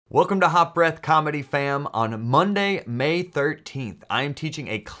Welcome to Hot Breath Comedy Fam. On Monday, May 13th, I am teaching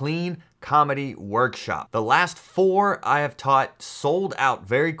a clean comedy workshop. The last 4 I have taught sold out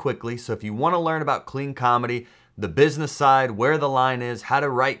very quickly, so if you want to learn about clean comedy, the business side, where the line is, how to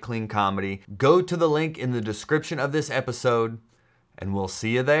write clean comedy, go to the link in the description of this episode, and we'll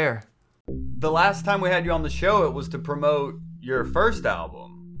see you there. The last time we had you on the show, it was to promote your first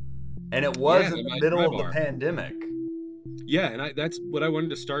album, and it was in the middle of the pandemic. Yeah, and that's what I wanted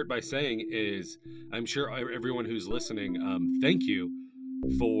to start by saying is I'm sure everyone who's listening, thank you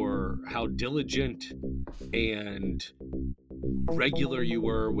for how diligent and regular you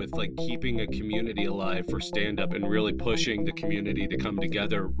were with like keeping a community alive for stand-up and really pushing the community to come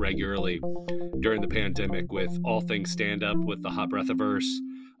together regularly during the pandemic with all things stand-up, with the Hot Breathiverse,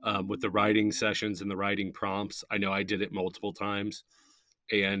 with the writing sessions and the writing prompts. I know I did it multiple times,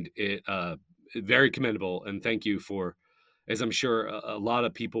 and it very commendable. And thank you for, as I'm sure a lot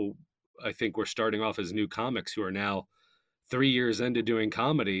of people, I think, were starting off as new comics who are now 3 years into doing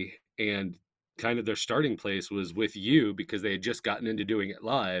comedy, and kind of their starting place was with you because they had just gotten into doing it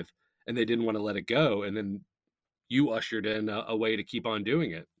live and they didn't want to let it go. And then you ushered in a way to keep on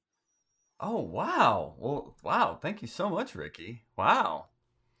doing it. Oh, wow. Well, wow. Thank you so much, Ricky. Wow.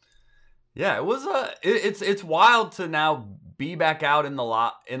 Yeah, it was it's wild to now be back out in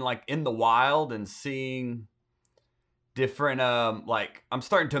the wild and seeing different I'm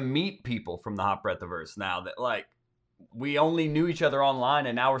starting to meet people from the Hot Breathiverse now that like we only knew each other online,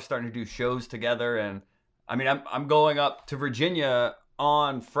 and now we're starting to do shows together. And I mean, I'm going up to Virginia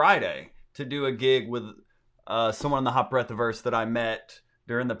on Friday to do a gig with someone in the Hot Breathiverse that I met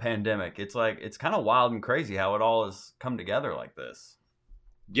during the pandemic. It's like it's kind of wild and crazy how it all has come together like this.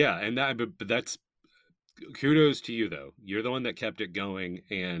 Yeah, and but that's kudos to you though. You're the one that kept it going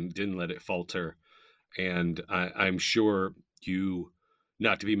and didn't let it falter. And I'm sure you,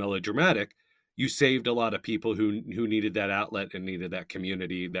 not to be melodramatic, you saved a lot of people who needed that outlet and needed that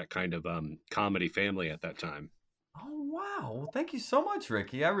community, that kind of comedy family at that time. Oh wow! Well, thank you so much,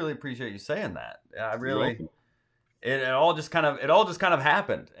 Ricky. I really appreciate you saying that. I You're really welcome. it all just kind of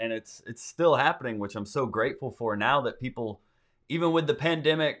happened, and it's still happening, which I'm so grateful for. Now that people, even with the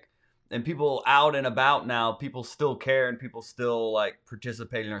pandemic and people out and about now, people still care and people still like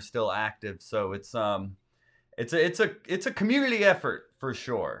participating, are still active. So it's a community effort for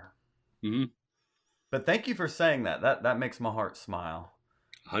sure. Mm-hmm. But thank you for saying that. That makes my heart smile.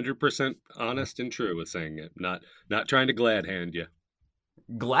 100% honest and true with saying it. Not trying to glad hand you.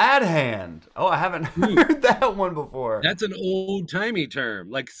 Glad hand. Oh, I haven't Ooh, heard that one before. that's an old timey term,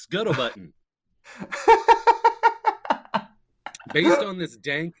 like scuttlebutton. Based on this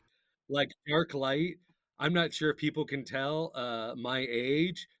dank, like dark light, I'm not sure if people can tell my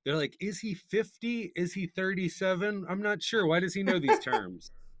age. They're like, is he 50? Is he 37? I'm not sure. Why does he know these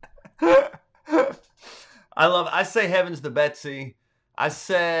terms? I say heavens to Betsy. I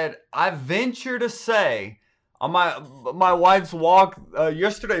venture to say on my wife's walk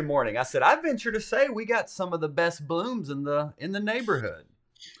yesterday morning, I said, I venture to say we got some of the best blooms in the neighborhood.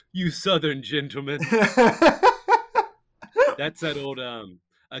 You Southern gentlemen. That's that old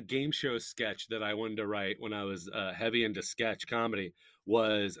a game show sketch that I wanted to write when I was heavy into sketch comedy,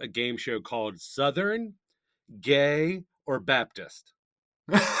 was a game show called Southern, Gay, or Baptist.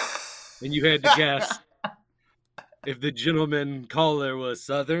 And you had to guess if the gentleman caller was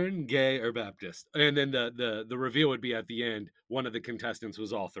Southern, Gay, or Baptist. And then the reveal would be at the end. One of the contestants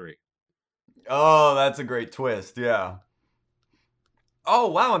was all three. Oh, that's a great twist. Yeah. Oh,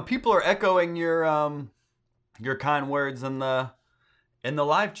 wow, and people are echoing your kind words in the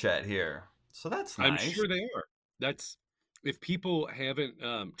live chat here. So that's nice. I'm sure they are. That's, if people haven't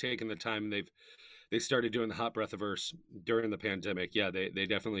taken the time, they started doing the Hot Breathiverse during the pandemic. Yeah, they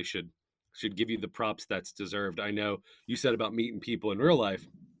definitely should give you the props that's deserved. I know you said about meeting people in real life.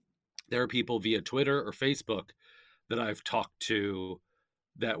 There are people via Twitter or Facebook that I've talked to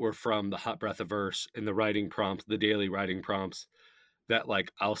that were from the Hot Breathiverse and the writing prompts, the daily writing prompts, that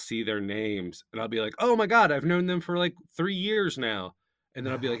like I'll see their names and I'll be like, oh my God, I've known them for like 3 years now. And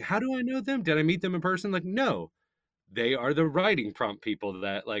then I'll be like, how do I know them? Did I meet them in person? Like, no, they are the writing prompt people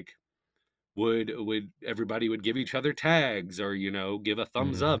that like would everybody would give each other tags or, give a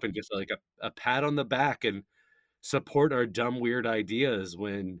thumbs up and just like a pat on the back and support our dumb, weird ideas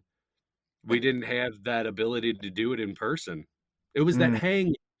when we didn't have that ability to do it in person. It was that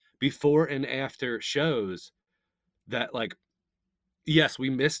hang before and after shows that like, yes, we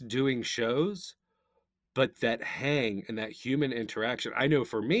miss doing shows, but that hang and that human interaction, I know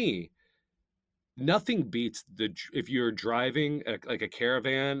for me, nothing beats if you're driving like a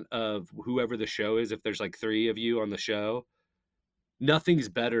caravan of whoever the show is, if there's like 3 of you on the show, nothing's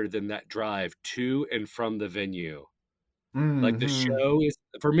better than that drive to and from the venue. Like the Hmm. show is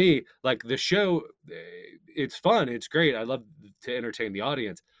for me, like the show, it's fun, it's great. I love to entertain the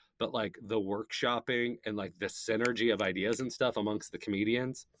audience, but like the workshopping and like the synergy of ideas and stuff amongst the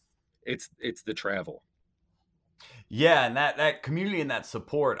comedians, it's the travel. Yeah, and that community and that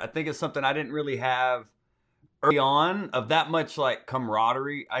support, I think is something I didn't really have early on of that much like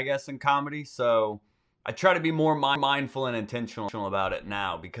camaraderie, I guess, in comedy. So I try to be more mindful and intentional about it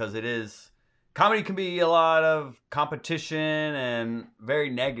now because it is comedy can be a lot of competition and very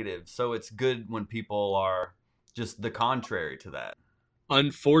negative. So it's good when people are just the contrary to that.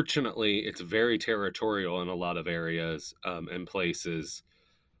 Unfortunately, it's very territorial in a lot of areas and places,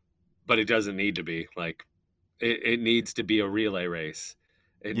 but it doesn't need to be. Like it needs to be a relay race.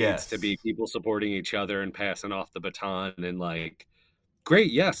 It needs to be Yes. people supporting each other and passing off the baton and like,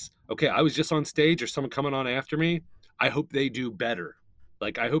 great, yes. Okay, I was just on stage or someone coming on after me. I hope they do better.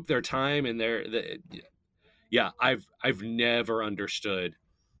 Like I hope their time and yeah, I've never understood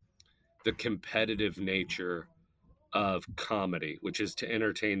the competitive nature of comedy, which is to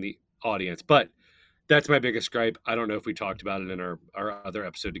entertain the audience. But that's my biggest gripe. I don't know if we talked about it in our other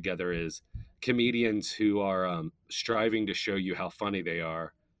episode together is comedians who are striving to show you how funny they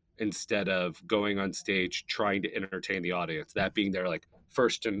are instead of going on stage trying to entertain the audience. That being their like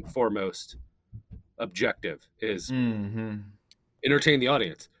first and foremost objective is Hmm. entertain the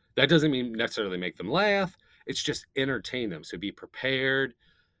audience. That doesn't mean necessarily make them laugh. It's just entertain them. So be prepared,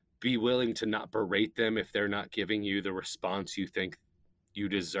 be willing to not berate them if they're not giving you the response you think you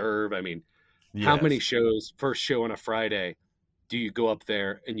deserve. I mean, how many Yes. shows, first show on a Friday, do you go up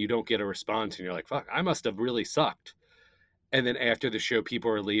there and you don't get a response and you're like, fuck, I must have really sucked. And then after the show,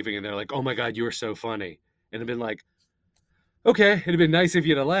 people are leaving and they're like, oh my God, you were so funny. And I've been like, okay, it'd have been nice if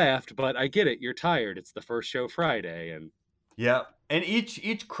you'd have laughed, but I get it. You're tired. It's the first show Friday. And Yep. And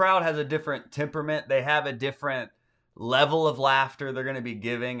each crowd has a different temperament. They have a different level of laughter they're going to be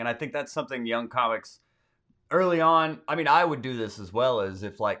giving, and I think that's something young comics early on. I mean, I would do this as well as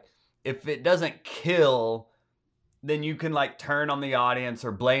if it doesn't kill, then you can like turn on the audience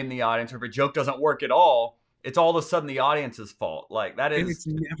or blame the audience, or if a joke doesn't work at all, it's all of a sudden the audience's fault. Like that and is it's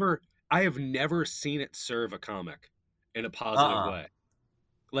never, I have never seen it serve a comic in a positive uh-uh. way.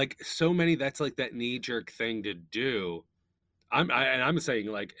 Like so many, that's like that knee jerk thing to do. And I'm saying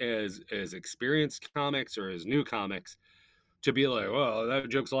like as experienced comics or as new comics to be like, well, that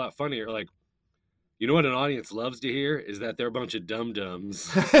joke's a lot funnier. Like, you know what an audience loves to hear is that they're a bunch of dum dums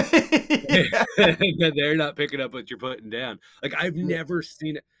Yeah. that they're not picking up what you're putting down. Like I've Yeah. never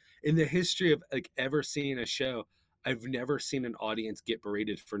seen it in the history of like ever seeing a show. I've never seen an audience get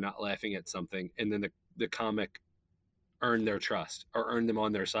berated for not laughing at something, and then the comic earn their trust or earn them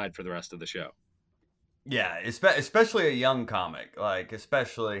on their side for the rest of the show. Yeah, especially a young comic. Like,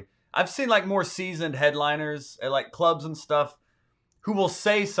 especially, I've seen like more seasoned headliners at like clubs and stuff who will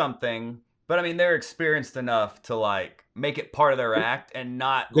say something, but I mean, they're experienced enough to like make it part of their act and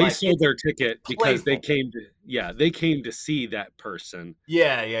not They like sold it's their ticket because playful. they came to see that person.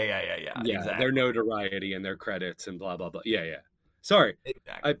 Yeah, yeah, yeah, yeah, yeah. Yeah, their Exactly. notoriety and their credits and blah blah blah. Yeah, yeah. Sorry, I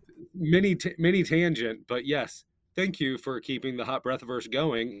Exactly. mini tangent, but yes, thank you for keeping the hot breathiverse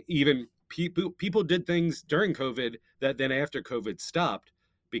going. Even people did things during COVID that then after COVID stopped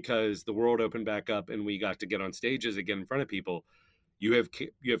because the world opened back up and we got to get on stages again in front of people. You have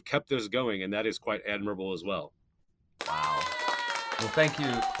kept this going, and that is quite admirable as well. Wow. Well, thank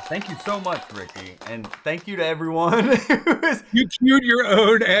you so much, Ricky, and thank you to everyone who is. You cued your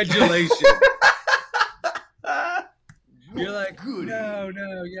own adulation. You're like, Goody. no,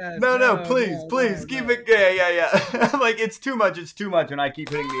 no, yes, No, no, no, please, no, please no, keep no. it. Yeah, yeah, yeah. I'm like, it's too much, and I keep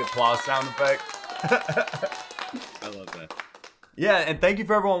hitting the applause sound effect. I love that. Yeah, and thank you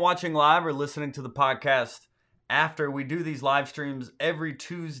for everyone watching live or listening to the podcast after. We do these live streams every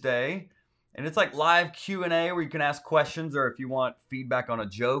Tuesday, and it's like live Q&A where you can ask questions, or if you want feedback on a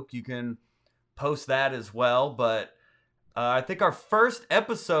joke, you can post that as well. But I think our first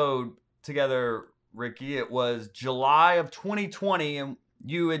episode together, Ricky, it was July of 2020, and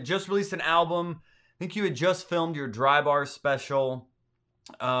you had just released an album. I think you had just filmed your Dry Bar special,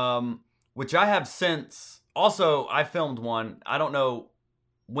 which I have since. Also, I filmed one. I don't know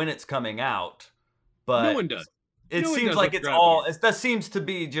when it's coming out, No but one does. it No one seems does like with it's dry bar. all. That seems to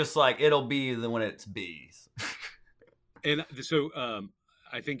be just like it'll be when it's bees. And so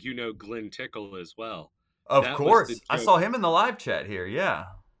I think you know Glenn Tickle as well. Of That was the course, I joke. saw him in the live chat here. Yeah.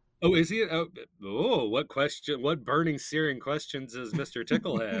 Oh, is he? Oh, what question? What burning, searing questions does Mr.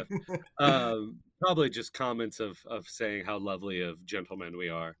 Tickle have? Probably just comments of saying how lovely of gentlemen we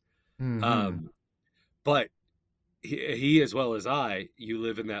are. Hmm. Um, but he as well as I, you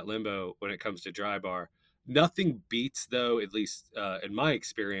live in that limbo when it comes to dry bar. Nothing beats, though, at least in my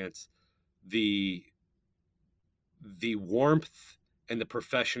experience, the warmth and the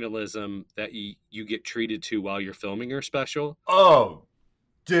professionalism that you get treated to while you're filming your special. Oh,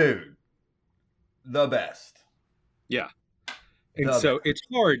 dude, the best. Yeah. And The so best. it's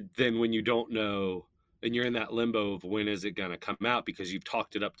hard then when you don't know and you're in that limbo of when is it going to come out because you've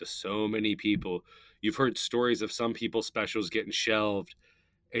talked it up to so many people. You've heard stories of some people's specials getting shelved,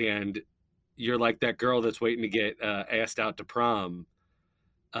 and you're like that girl that's waiting to get asked out to prom.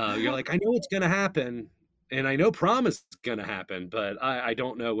 You're like, I know it's going to happen, and I know prom is going to happen, but I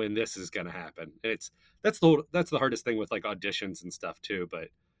don't know when this is going to happen. And that's the hardest thing with like auditions and stuff too. But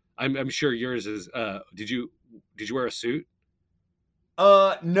I'm sure yours is. Did you wear a suit?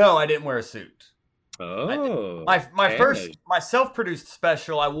 No, I didn't wear a suit. I did. Oh, My first cash. my self-produced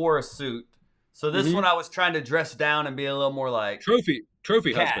special, I wore a suit. So this one Hmm. I was trying to dress down and be a little more like Trophy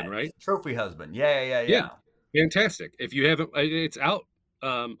husband, cash, right? trophy husband. Yeah, yeah, yeah, Yeah, yeah. fantastic. If you haven't, it's out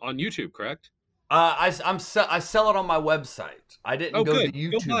on YouTube, correct? I sell it on my website. I didn't Oh, go the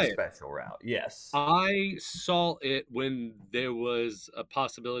good. Go YouTube buy it. special route. Yes. I saw it when there was a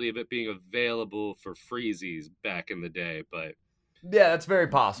possibility of it being available for freezies back in the day. But Yeah, that's very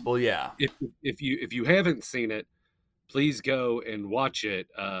possible. Yeah. if you haven't seen it, please go and watch it.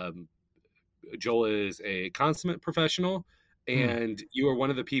 Joel is a consummate professional, Hmm. and you are one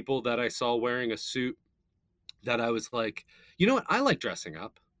of the people that I saw wearing a suit that I was like, you know what? I like dressing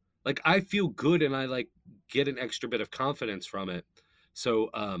up. Like I feel good and I like get an extra bit of confidence from it. So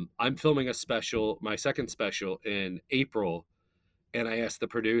I'm filming a special, my second special in April, and I asked the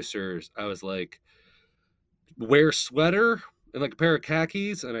producers, I was like, wear sweater and like a pair of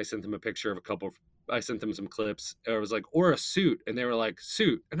khakis, and I sent them a picture of a couple. I sent them some clips. I was like, or a suit, and they were like,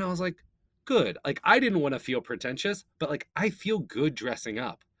 suit, and I was like, good. Like I didn't want to feel pretentious, but like I feel good dressing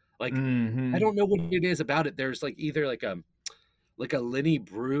up. Like I Hmm. don't know what it is about it. There's like either like a Lenny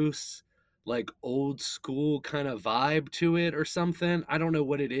Bruce, like old school kind of vibe to it or something. I don't know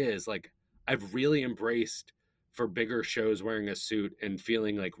what it is. Like I've really embraced for bigger shows wearing a suit and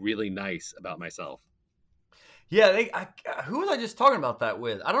feeling like really nice about myself. Yeah. Who was I just talking about that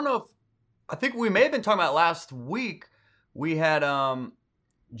with? I don't know if I think we may have been talking about last week. We had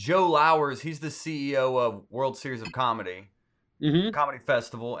Joe Lowers. He's the CEO of World Series of Comedy, Hmm. Comedy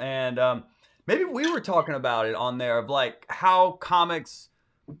Festival, and maybe we were talking about it on there of like how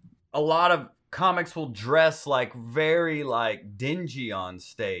a lot of comics will dress like very like dingy on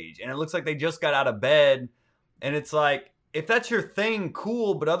stage, and it looks like they just got out of bed, and it's like if that's your thing,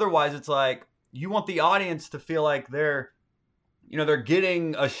 cool, but otherwise, it's like you want the audience to feel like they're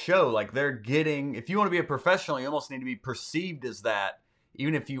getting a show, like they're getting. If you want to be a professional, you almost need to be perceived as that,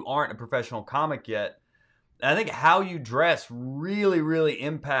 even if you aren't a professional comic yet. And I think how you dress really, really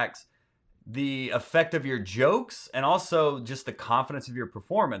impacts the effect of your jokes and also just the confidence of your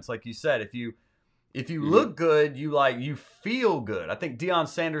performance. Like you said, if you Hmm. look good, you feel good. I think Deion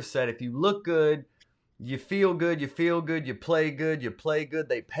Sanders said, if you look good, you feel good, you play good,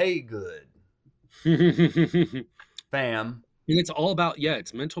 they pay good. And Fam. it's all about, yeah,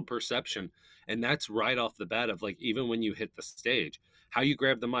 it's mental perception. And that's right off the bat of like, even when you hit the stage, how you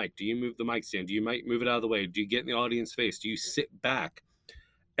grab the mic. Do you move the mic stand? Do you might move it out of the way? Do you get in the audience face? Do you sit back?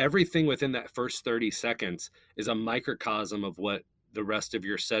 Everything within that first 30 seconds is a microcosm of what the rest of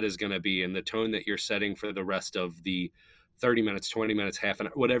your set is going to be and the tone that you're setting for the rest of the 30 minutes, 20 minutes, half an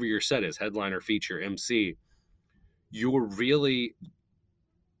hour, whatever your set is, headliner, feature, MC. You're really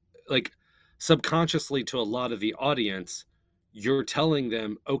like subconsciously to a lot of the audience, you're telling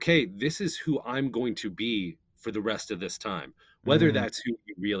them, okay, this is who I'm going to be for the rest of this time. Whether Mm. that's who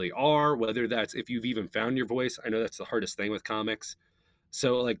you really are, whether that's if you've even found your voice. I know that's the hardest thing with comics.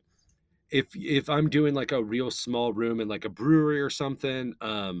 So like if I'm doing like a real small room in like a brewery or something,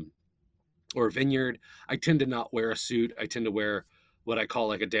 or a vineyard, I tend to not wear a suit. I tend to wear what I call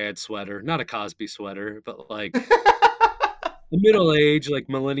like a dad sweater, not a Cosby sweater, but like a middle age, like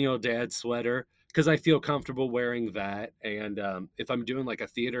millennial dad sweater, because I feel comfortable wearing that. And if I'm doing like a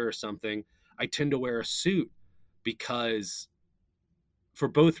theater or something, I tend to wear a suit because for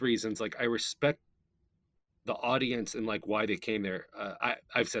both reasons, like I respect the audience and like why they came there.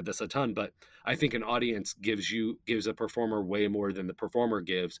 I've said this a ton, but I think an audience gives a performer way more than the performer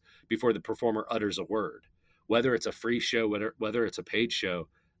gives before the performer utters a word. Whether it's a free show, whether it's a paid show,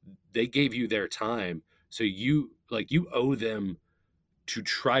 they gave you their time, so you owe them to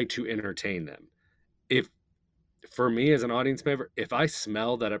try to entertain them. If for me as an audience member, if I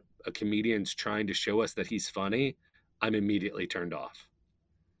smell that a comedian's trying to show us that he's funny, I'm immediately turned off.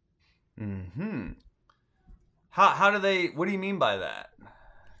 Hmm. How do they? What do you mean by that?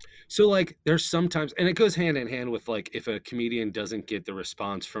 So like there's sometimes, and it goes hand in hand with like if a comedian doesn't get the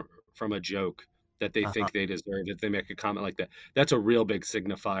response from a joke that they Uh-huh. think they deserve, if they make a comment like that, that's a real big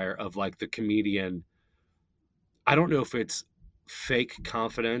signifier of like the comedian. I don't know if it's fake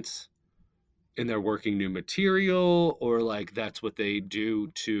confidence in their working new material or like that's what they do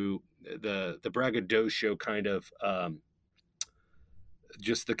to the braggadocio kind of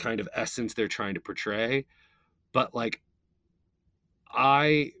just the kind of essence they're trying to portray. But like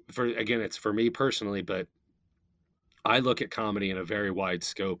I for again it's for me personally, but I look at comedy in a very wide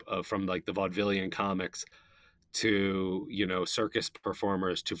scope of from like the vaudevillian comics to, you know, circus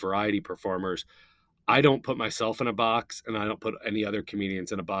performers to variety performers. I don't put myself in a box and I don't put any other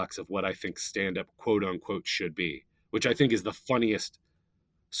comedians in a box of what I think stand up quote unquote should be, which I think is the funniest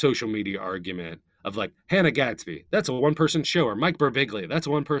social media argument of like Hannah Gadsby, that's a one person show, or Mike Birbiglia, that's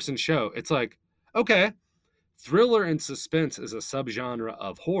a one person show. It's like, okay, thriller and suspense is a subgenre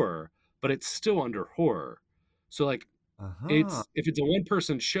of horror, but it's still under horror. So like Uh-huh. it's if it's a one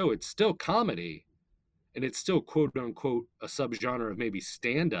person show, it's still comedy and it's still quote unquote a subgenre of maybe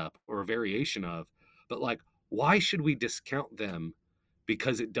stand up or a variation of, but like why should we discount them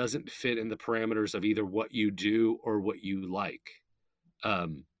because it doesn't fit in the parameters of either what you do or what you like?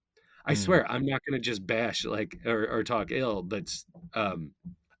 Um I Mm. swear I'm not going to just bash like or talk ill, but um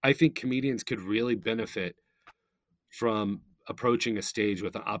I think comedians could really benefit from approaching a stage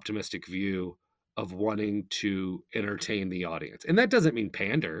with an optimistic view of wanting to entertain the audience. And that doesn't mean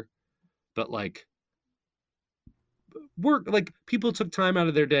pander, but like work like people took time out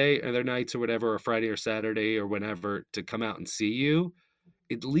of their day or their nights or whatever, or Friday or Saturday or whenever to come out and see you.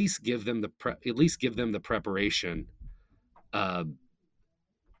 At least give them at least give them the preparation. Um,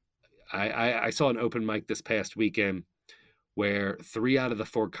 I saw an open mic this past weekend where 3 out of the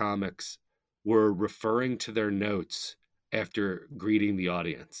 4 comics were referring to their notes after greeting the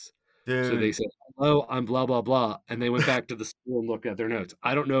audience. So they Dude. said, "Hello, I'm blah blah blah," and they went back to the school and looked at their notes.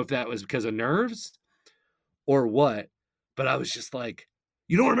 I don't know if that was because of nerves or what, but I was just like,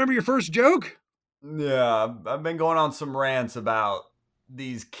 "You don't remember your first joke?" Yeah, I've been going on some rants about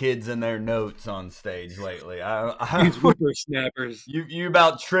these kids and their notes on stage lately. These whippersnappers. You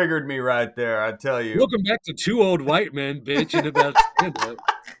about triggered me right there, I tell you. Welcome back to two old white men bitching about stand up.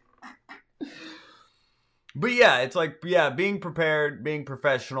 But yeah, it's like yeah, being prepared, being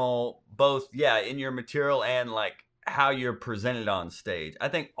professional, both yeah, in your material and like how you're presented on stage. I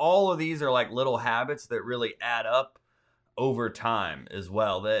think all of these are like little habits that really add up over time as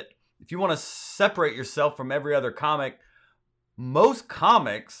well. That if you want to separate yourself from every other comic, most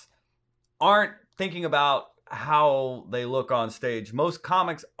comics aren't thinking about how they look on stage. Most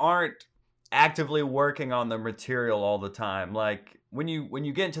comics aren't actively working on their material all the time. Like when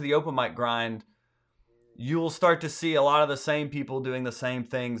you get into the open mic grind, you'll start to see a lot of the same people doing the same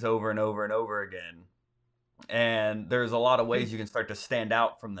things over and over and over again. And there's a lot of ways you can start to stand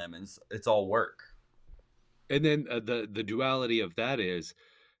out from them, and it's all work. And then the duality of that is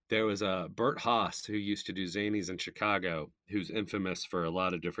there was a Bert Haas who used to do Zanies in Chicago, who's infamous for a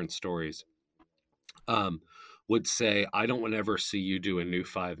lot of different stories. Um, would say, "I don't want to ever see you do a new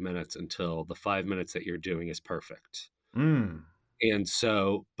 5 minutes until the 5 minutes that you're doing is perfect." Mm. And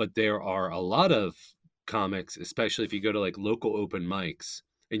so, but there are a lot of comics, especially if you go to like local open mics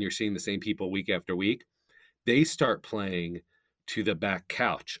and you're seeing the same people week after week, they start playing to the back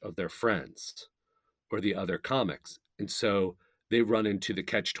couch of their friends or the other comics. And so they run into the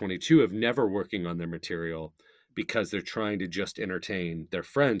catch 22 of never working on their material because they're trying to just entertain their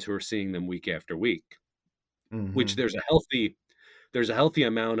friends who are seeing them week after week, which Hmm. there's a healthy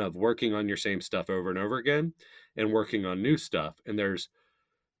amount of working on your same stuff over and over again and working on new stuff. And there's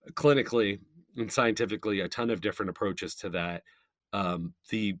clinically and scientifically a ton of different approaches to that.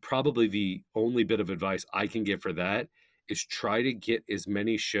 The probably the only bit of advice I can give for that is try to get as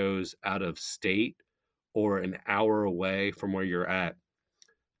many shows out of state or an hour away from where you're at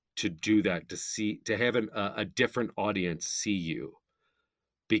to do that, to have a different audience see you,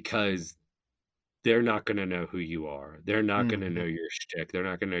 because they're not going to know who you are. They're not going to know Hmm. your shtick. They're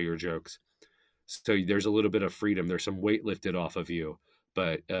not going to know your jokes. So there's a little bit of freedom. There's some weight lifted off of you.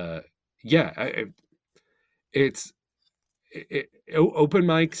 But yeah, it's open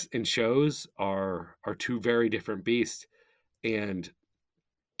mics and shows are two very different beasts. And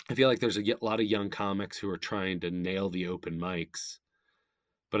I feel like there's a lot of young comics who are trying to nail the open mics,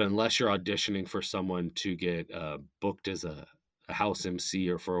 but unless you're auditioning for someone to get booked as a house MC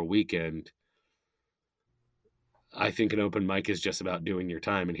or for a weekend, I think an open mic is just about doing your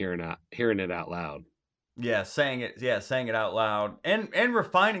time and hearing it out loud. Yeah, saying it out loud, and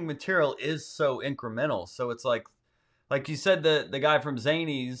refining material is so incremental. So it's like you said, the guy from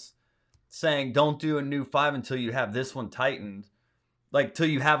Zany's saying, "Don't do a new 5 until you have this one tightened." Like till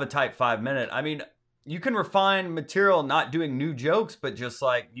you have a tight 5 minute. I mean, you can refine material not doing new jokes, but just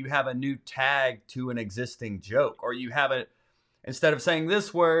like you have a new tag to an existing joke, or you have it instead of saying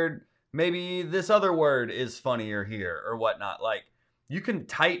this word, maybe this other word is funnier here or whatnot. Like you can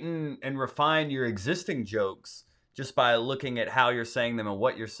tighten and refine your existing jokes just by looking at how you're saying them and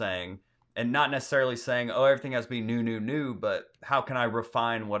what you're saying, and not necessarily saying, oh, everything has to be new, new, new, but how can I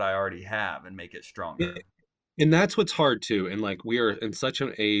refine what I already have and make it Yeah, stronger? and that's what's hard too. And like we are in such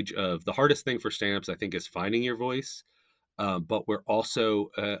an age of the hardest thing for stand-ups, I think, is finding your voice. But we're also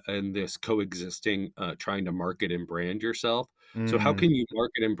in this coexisting, trying to market and brand yourself. So how Mm, can you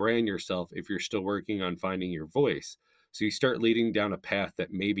market and brand yourself if you're still working on finding your voice? So you start leading down a path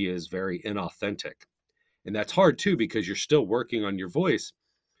that maybe is very inauthentic. And that's hard too because you're still working on your voice.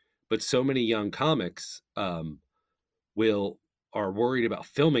 But so many young comics will are worried about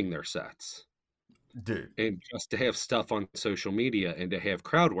filming their sets dude. and just to have stuff on social media and to have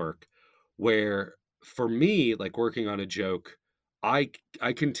crowd work where for me like working on a joke I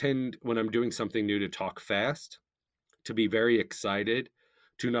can tend when I'm doing something new to talk fast, to be very excited,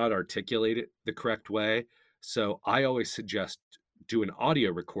 to not articulate it the correct way. So I always suggest do an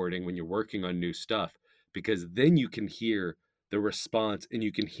audio recording when you're working on new stuff because then you can hear the response and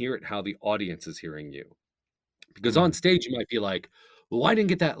you can hear it how the audience is hearing you. Because on Mm, stage, you might be like, well, I didn't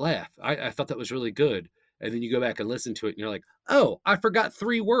get that laugh. I thought that was really good. And then you go back and listen to it and you're like, oh, I forgot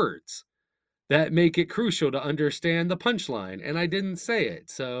 3 words that make it crucial to understand the punchline. And I didn't say it.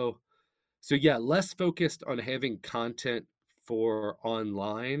 So yeah, less focused on having content for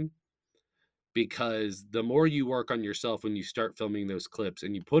online because the more you work on yourself when you start filming those clips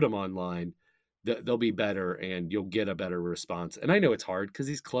and you put them online, they'll be better and you'll get a better response. And I know it's hard because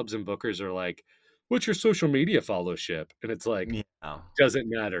these clubs and bookers are like, what's your social media followership? And it's like, yeah. doesn't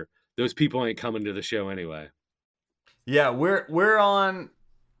matter. Those people ain't coming to the show anyway. Yeah, we're on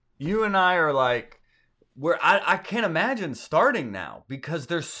you and I are like I can't imagine starting now because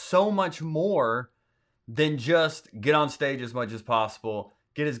there's so much more than just get on stage as much as possible,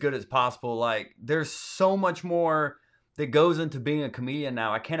 get as good as possible. Like there's so much more that goes into being a comedian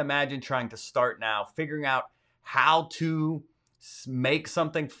now. I can't imagine trying to start now, figuring out how to make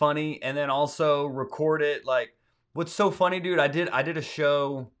something funny and then also record it. Like what's so funny, dude? I did a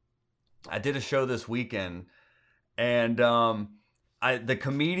show this weekend, and I the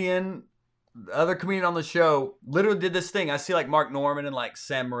comedian, the other comedian on the show, literally did this thing. I see like Mark Norman and like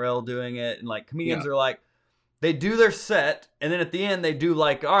Sam Morril doing it, and like Yeah. comedians are like they do their set, and then at the end they do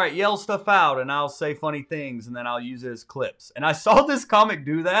like, all right, yell stuff out, and I'll say funny things, and then I'll use it as clips. And I saw this comic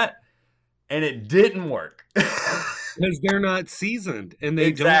do that, and it didn't work. Because they're not seasoned and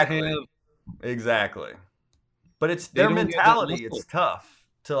Exactly, exactly. But it's they their don't get that mentality. muscle. It's tough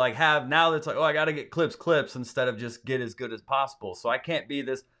to like have now. It's like, oh, I got to get clips instead of just get as good as possible. So I can't be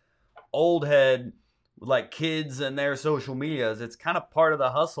this old head like kids and their social medias. It's kind of part of the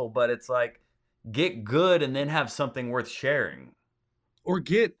hustle, but it's like get good and then have something worth sharing. Or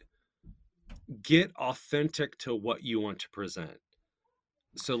get authentic to what you want to present.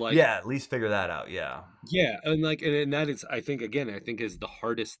 So like Yeah, at least figure that out. Yeah. yeah, and like and that is I think again, I think is the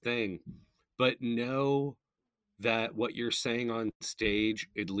hardest thing. But know that what you're saying on stage,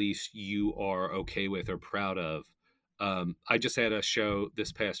 at least you are okay with or proud of. I just had a show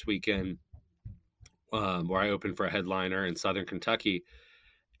this past weekend where I opened for a headliner in Southern Kentucky,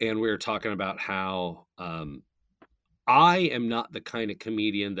 and we were talking about how I am not the kind of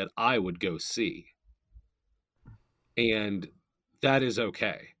comedian that I would go see, and that is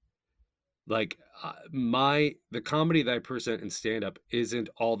okay. Like my the comedy that I present in stand up isn't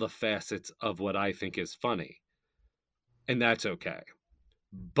all the facets of what I think is funny, and that's okay.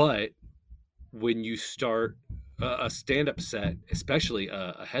 But when you start a stand-up set, especially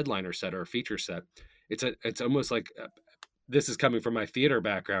a headliner set or a feature set, it's almost like this is coming from my theater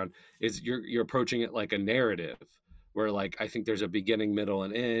background. Is you're approaching it like a narrative, where like I think there's a beginning, middle,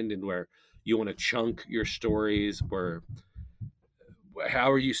 and end, and where you want to chunk your stories. Where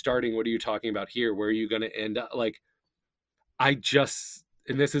how are you starting? What are you talking about here? Where are you going to end up? Like I just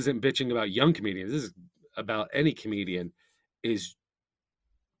and this isn't bitching about young comedians. This is about any comedian. Is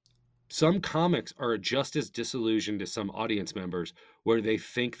some comics are just as disillusioned as some audience members where they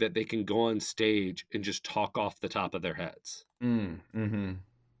think that they can go on stage and just talk off the top of their heads. Mm, mm-hmm.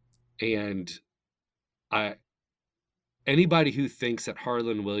 And I anybody who thinks that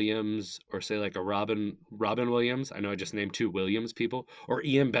Harlan Williams or say like a Robin Williams, I know I just named two Williams people, or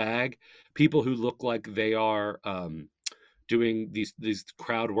Ian Bagg, people who look like they are doing these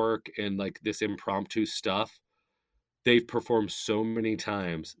crowd work and like this impromptu stuff, they've performed so many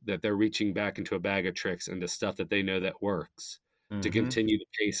times that they're reaching back into a bag of tricks and the stuff that they know that works to Mm-hmm. continue the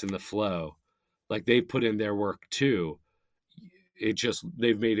pace and the flow. Like they put in their work too. It just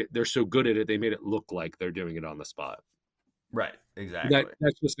they've made it. They're so good at it. They made it look like they're doing it on the spot. Right. Exactly.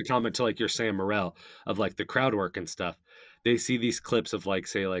 That's just a comment to like your Sam Morril of like the crowd work and stuff. They see these clips of like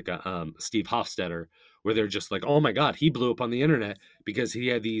say like a Steve Hofstetter where they're just like, oh my god, he blew up on the internet because he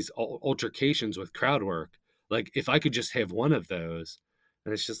had these altercations with crowd work. Like if I could just have one of those,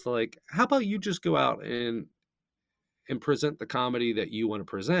 and it's just like, how about you just go out and present the comedy that you want to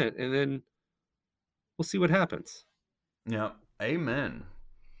present, and then we'll see what happens. Yeah. Amen.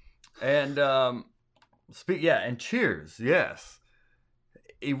 And and cheers. Yes.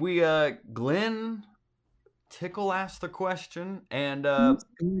 We Glenn Tickle asked the question, and Who's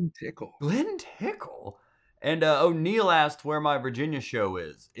Glenn Tickle? Glenn Tickle. And O'Neill asked where my Virginia show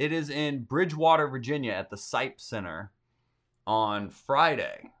is. It is in Bridgewater, Virginia at the Sipe Center on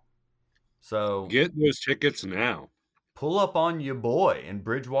Friday. So Get those tickets now. pull up on your boy in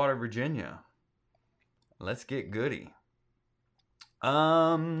Bridgewater, Virginia. Let's get goody.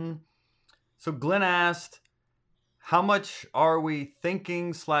 So Glenn asked, how much are we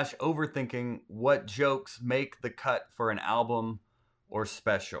thinking / overthinking what jokes make the cut for an album or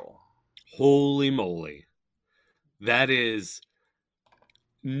special? Holy moly. That is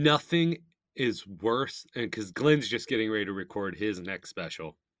nothing is worse. And because Glenn's just getting ready to record his next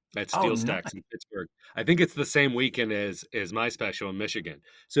special at Oh, Steel nice. Stacks in Pittsburgh. I think it's the same weekend as my special in Michigan.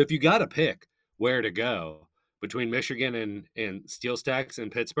 So if you got to pick where to go between Michigan and Steel Stacks in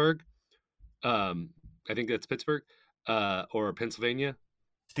Pittsburgh, I think that's Pittsburgh, or Pennsylvania,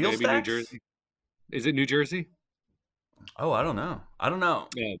 Steel maybe New Stacks? Jersey. Is it New Jersey? Oh, I don't know. I don't know.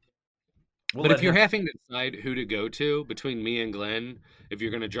 Yeah. We'll But let if you're him. having to decide who to go to between me and Glenn, if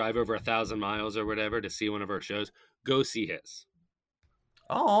you're going to drive over 1,000 miles or whatever to see one of our shows, go see his.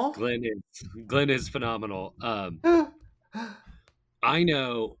 Oh. Glenn is phenomenal. I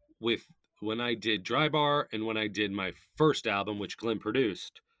know with when I did Dry Bar and when I did my first album, which Glenn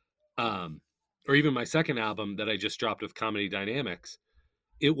produced, um, or even my second album that I just dropped with Comedy Dynamics,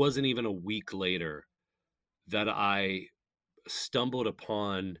 it wasn't even a week later that I stumbled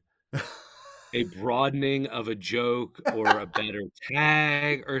upon a broadening of a joke or a better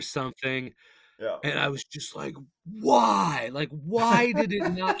tag or something. Yeah. And I was just like, why? Like, why did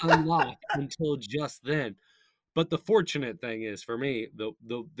it not unlock until just then? But the fortunate thing is for me, the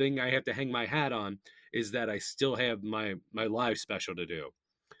thing I have to hang my hat on is that I still have my live special to do.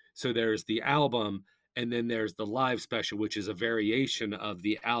 So there's the album and then there's the live special, which is a variation of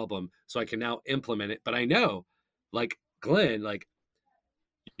the album. So I can now implement it. But I know, like Glenn, like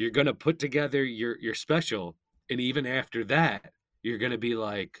you're gonna put together your special, and even after that, you're gonna be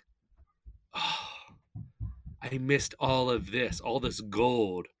like, oh, I missed all this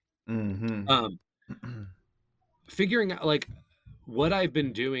gold. Mm-hmm. Um, Figuring out like what I've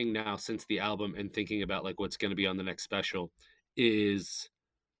been doing now since the album and thinking about like what's going to be on the next special is,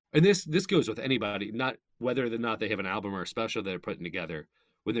 and this goes with anybody, not whether or not they have an album or a special they're putting together,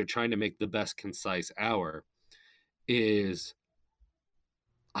 when they're trying to make the best concise hour, is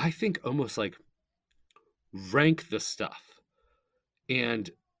I think almost like rank the stuff. And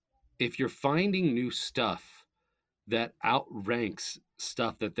if you're finding new stuff that outranks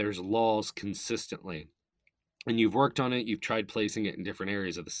stuff that there's laws consistently, and you've worked on it, you've tried placing it in different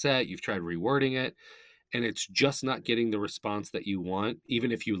areas of the set, you've tried rewording it, and it's just not getting the response that you want,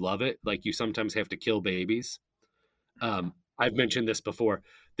 even if you love it, like you sometimes have to kill babies. I've mentioned this before.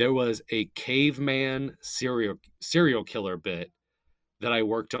 There was a caveman serial killer bit that I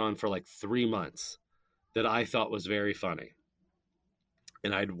worked on for like 3 months that I thought was very funny.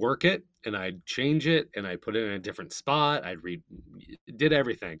 And I'd work it and I'd change it and I'd put it in a different spot. I'd read, did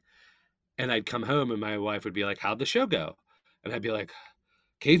everything. And I'd come home and my wife would be like, how'd the show go? And I'd be like,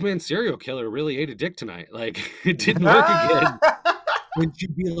 caveman serial killer really ate a dick tonight. Like it didn't work again. And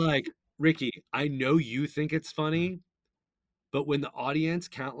she'd be like, Ricky, I know you think it's funny, but when the audience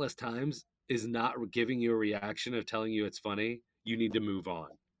countless times is not giving you a reaction of telling you it's funny, you need to move on.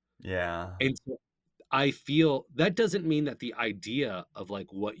 Yeah. And so I feel that doesn't mean that the idea of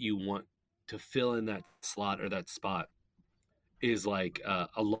like what you want to fill in that slot or that spot is like a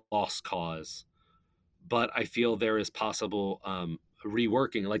lost cause. But I feel there is possible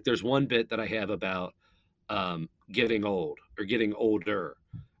reworking. Like there's one bit that I have about getting old or getting older.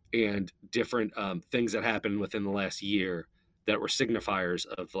 and different things that happened within the last year that were signifiers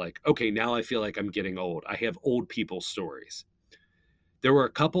of like, okay, now I feel like I'm getting old. I have old people stories. There were a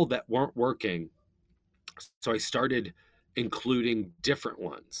couple that weren't working, so I started including different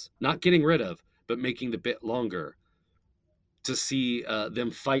ones, not getting rid of, but making the bit longer to see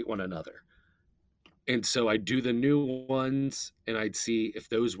them fight one another. And so I do the new ones and I'd see if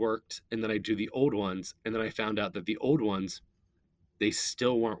those worked. And then I do the old ones. And then I found out that the old ones, they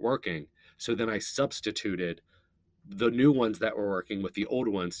still weren't working. So then I substituted the new ones that were working with the old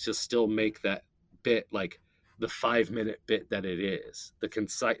ones to still make that bit like the 5 minute bit that it is, the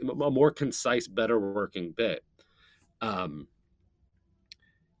concise, a more concise, better working bit. Um,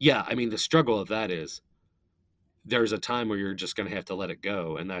 yeah, I mean, the struggle of that is there's a time where you're just going to have to let it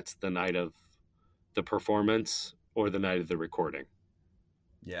go. And that's the night of the performance or the night of the recording.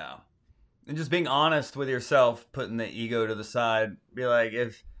 Yeah. And just being honest with yourself, putting the ego to the side, be like,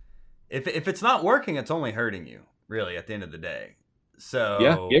 if it's not working, it's only hurting you, really, at the end of the day. Yeah,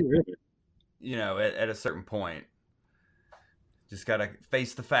 So, get rid of it. at a certain point, just gotta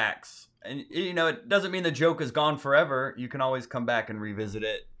face the facts. And it doesn't mean the joke is gone forever. You can always come back and revisit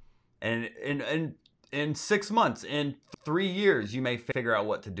it. And in 6 months, in 3 years, you may figure out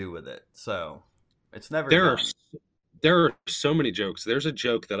what to do with it. So it's never There are done. there are so many jokes. There's a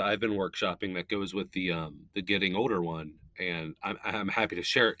joke that I've been workshopping that goes with the getting older one, and I'm happy to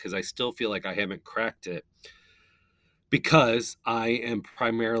share it because I still feel like I haven't cracked it because I am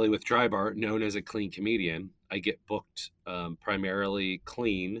primarily with Dry Bar known as a clean comedian. I get booked primarily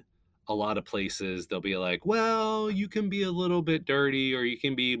clean. A lot of places they'll be like, well, you can be a little bit dirty, or you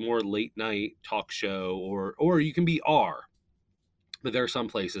can be more late night talk show, or you can be R. But there are some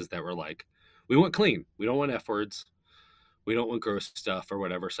places that were like, we want clean. We don't want F words. We don't want gross stuff or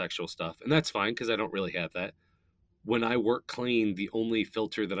whatever sexual stuff. And that's fine because I don't really have that. When I work clean, the only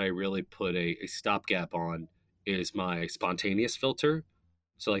filter that I really put a stopgap on is my spontaneous filter.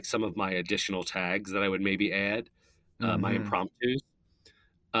 So, like some of my additional tags that I would maybe add, my Mm-hmm. impromptus.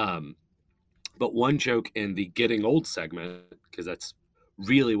 Um, but one joke in the getting old segment, because that's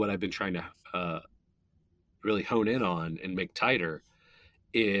really what I've been trying to really hone in on and make tighter,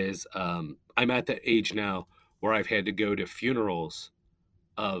 is I'm at that age now where I've had to go to funerals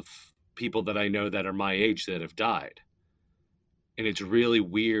of people that I know that are my age that have died. And it's really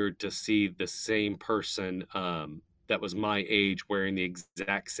weird to see the same person that was my age wearing the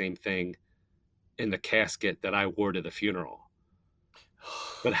exact same thing in the casket that I wore to the funeral.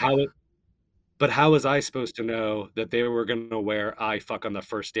 But how was I supposed to know that they were going to wear "I fuck on the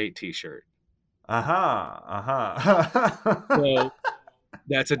first date" T-shirt? Aha. Aha. So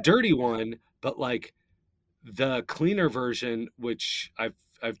that's a dirty one, but like the cleaner version, which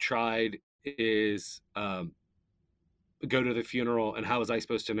I've tried, is go to the funeral, and how was I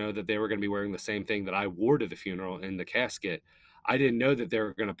supposed to know that they were going to be wearing the same thing that I wore to the funeral in the casket? I didn't know that they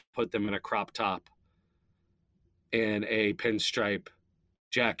were going to put them in a crop top and a pinstripe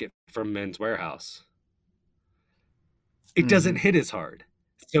jacket from Men's Warehouse. It doesn't Mm-hmm. hit as hard.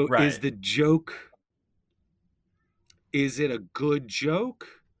 So is Right. the joke, is it a good joke,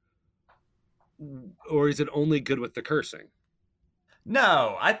 or is it only good with the cursing?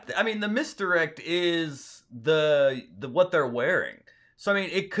 No, I mean the misdirect is the what they're wearing. So I mean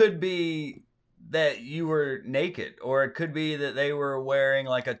it could be that you were naked, or it could be that they were wearing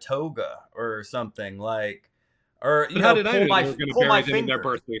like a toga or something like, or But how did I know they were going to pull my bury them in their finger.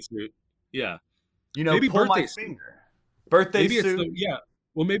 birthday suit? Yeah, maybe Pull my birthday suit. finger. Birthday Maybe it's the, suit. yeah.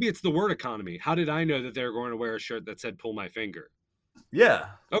 Well, maybe it's the word economy. How did I know that they were going to wear a shirt that said "pull my finger"? Yeah.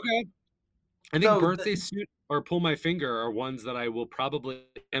 Okay, I think So birthday suit or pull my finger are ones that I will probably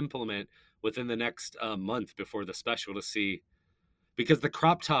implement within the next month before the special to see, because the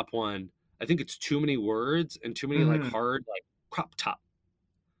crop top one, I think it's too many words and too many like mhm, hard like crop top.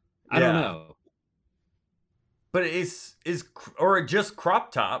 I don't yeah. know. But or just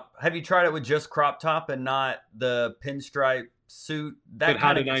crop top. Have you tried it with just crop top and not the pinstripe suit? But That how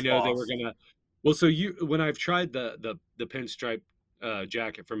kind of did I gets know they were lost. gonna? Well, so you when I've tried the pinstripe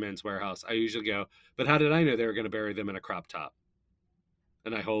jacket from Men's Warehouse, I usually go, but how did I know they were gonna bury them in a crop top?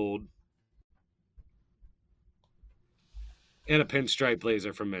 And I hold and a pinstripe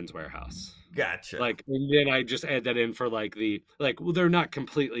blazer from Men's Warehouse. Gotcha. Like, and then I just add that in for like the like. Well, they're not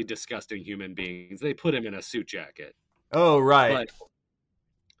completely disgusting human beings. They put him in a suit jacket, Oh, right.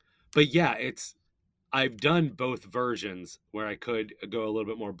 but yeah, it's I've done both versions where I could go a little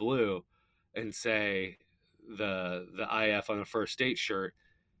bit more blue and say the IF on a first date shirt.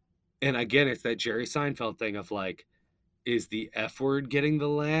 And again, it's that Jerry Seinfeld thing of like, is the F word getting the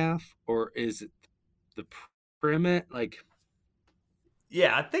laugh or is it the primate? Like,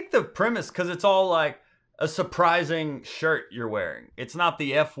 Yeah, I think the premise, because it's all like a surprising shirt you're wearing. It's not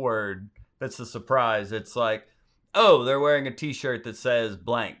the F word that's the surprise. It's like, oh, they're wearing a T-shirt that says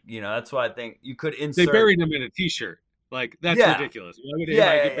blank. That's why I think you could They insert. buried him in a T-shirt. Like, that's Yeah, ridiculous. Why would yeah,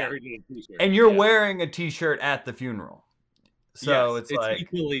 anybody yeah, get yeah. buried in a T-shirt? And you're Yeah. wearing a T-shirt at the funeral, so Yes, it's it's like,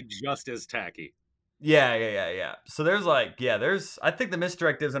 equally just as tacky. yeah, yeah, yeah, yeah. So there's like, yeah, there's. I think the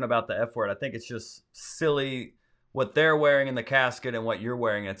misdirect isn't about the F word. I think it's just silly what they're wearing in the casket and what you're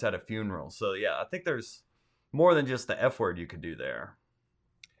wearing. And it's at a funeral. So yeah, I think there's more than just the F word you could do there.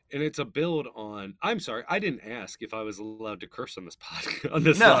 And it's a build on. I'm sorry, I didn't ask if I was allowed to curse on this podcast on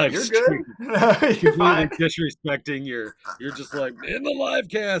this No, live you're good. stream. No, you're Completely fine. disrespecting your. You're just like in the live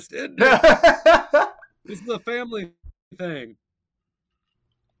cast. End No, it. This is a family thing.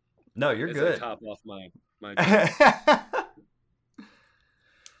 no, you're As I good. top off my drink.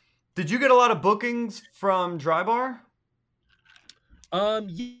 Did you get a lot of bookings from Dry Bar?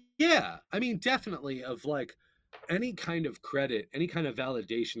 Yeah. I mean, definitely of like any kind of credit, any kind of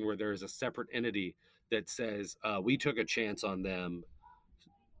validation where there is a separate entity that says, we took a chance on them,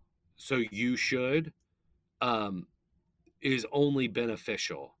 so you should, um, is only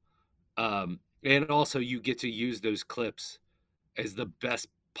beneficial. And also you get to use those clips as the best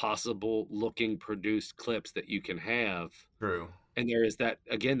possible looking produced clips that you can have. True. And there is that,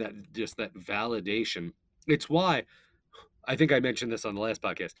 again, that just that validation. It's why I think I mentioned this on the last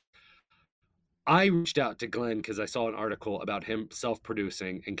podcast. I reached out to Glenn because I saw an article about him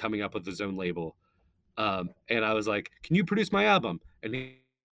self-producing and coming up with his own label. And I was like, "Can you produce my album?" And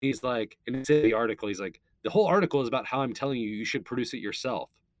he's like, and it's in the article. He's like, "The whole article is about how I'm telling you you should produce it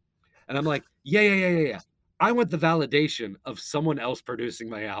yourself." And I'm like, "Yeah, yeah, yeah, yeah, yeah. I want the validation of someone else producing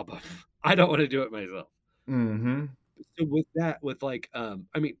my album. I don't want to do it myself." Mm-hmm. So with that, with like, I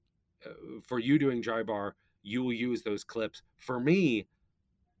mean, for you doing Dry Bar, you will use those clips. For me,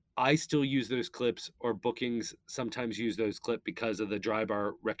 I still use those clips, or bookings sometimes use those clips because of the Dry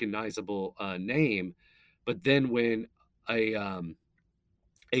Bar recognizable name. But then when a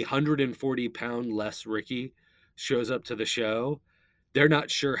 140-pound less Ricky shows up to the show, they're not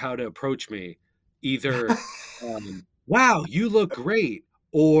sure how to approach me. Either, wow, you look great,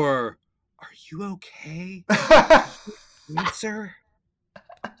 or are you okay? Do you have cancer?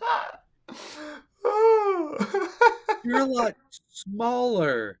 You're a lot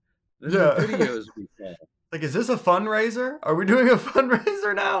smaller than the Yeah. videos we saw. Like, is this a fundraiser? Are we doing a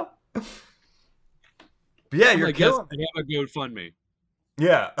fundraiser now? But yeah, I'm you're like, yes, killing. I have a GoFundMe.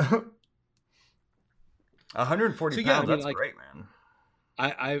 Yeah. 140 So yeah, I pounds. mean, That's like, great, man.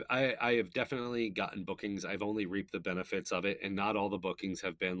 I have definitely gotten bookings. I've only reaped the benefits of it, and not all the bookings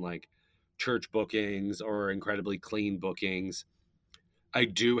have been like church bookings or incredibly clean bookings. I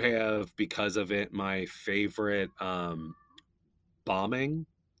do have, because of it, my favorite bombing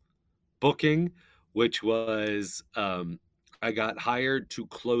booking, which was I got hired to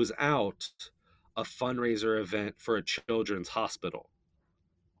close out a fundraiser event for a children's hospital.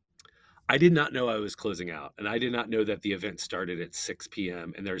 I did not know I was closing out, and I did not know that the event started at 6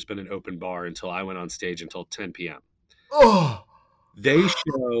 p.m. and there's been an open bar until I went on stage until 10 p.m. Oh. They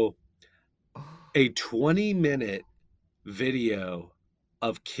show a 20-minute video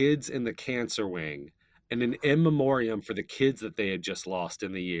of kids in the cancer wing and an in memoriam for the kids that they had just lost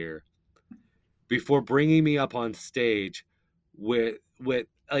in the year before bringing me up on stage with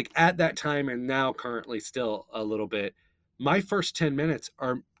like, at that time and now currently still a little bit, my first 10 minutes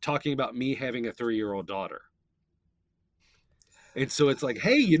are talking about me having a 3-year-old daughter. And so it's like,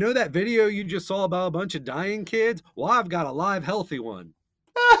 hey, you know that video you just saw about a bunch of dying kids? Well, I've got a live healthy one.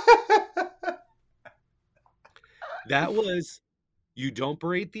 That was, you don't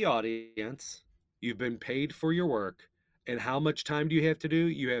berate the audience. You've been paid for your work. And how much time do you have to do?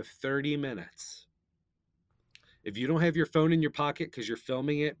 You have 30 minutes. If you don't have your phone in your pocket because you're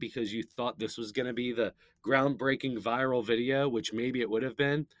filming it because you thought this was going to be the groundbreaking viral video, which maybe it would have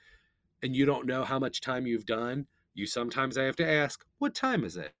been, and you don't know how much time you've done, you sometimes have to ask, what time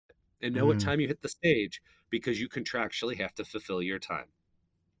is it? And know what Mm. time you hit the stage, because you contractually have to fulfill your time.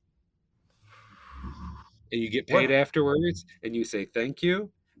 And you get paid What afterwards, and you say thank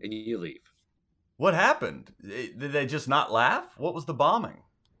you, and you leave. what happened? Did they just not laugh? What was the bombing?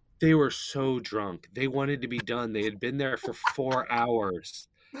 They were so drunk. They wanted to be done. They had been there for 4 hours.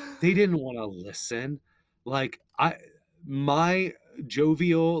 They didn't want to listen. Like, my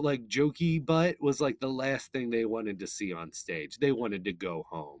jovial, like, jokey butt was like the last thing they wanted to see on stage. They wanted to go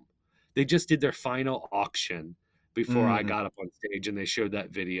home. They just did their final auction before I Mm. got up on stage, and they showed that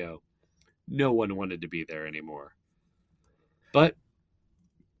video. No one wanted to be there anymore. But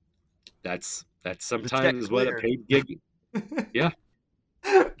that's The sometimes check what a cleared. paid gig. Yeah.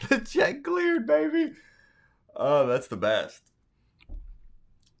 the check cleared, baby. Oh, that's the best.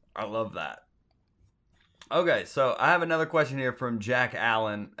 I love that. Okay, so I have another question here from Jack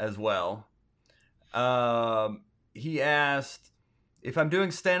Allen as well. He asked if I'm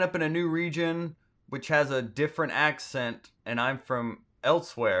doing stand up in a new region which has a different accent and I'm from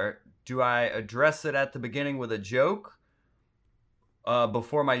elsewhere, do I address it at the beginning with a joke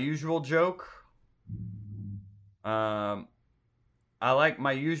before my usual joke? Um, I like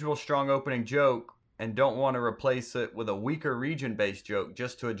my usual strong opening joke and don't want to replace it with a weaker region based joke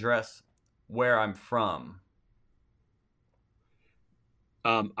just to address where I'm from.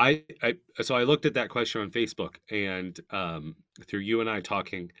 So I looked at that question on Facebook, and through you and I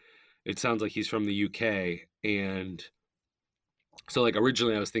talking, it sounds like he's from the UK. And so, like,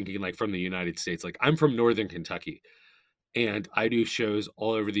 originally I was thinking like from the United States. Like, I'm from Northern Kentucky, and I do shows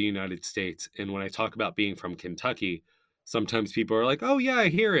all over the United States. And when I talk about being from Kentucky, sometimes people are like, "Oh yeah, I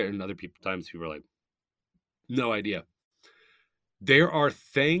hear it," and other people times people are like, "No idea." There are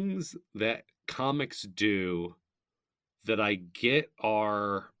things that comics do that I get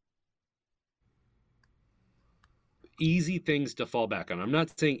are easy things to fall back on. I'm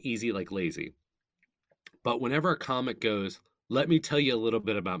not saying easy like lazy, but whenever a comic goes, let me tell you a little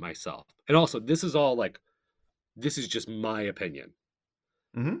bit about myself. And also, this is all like, this is just my opinion.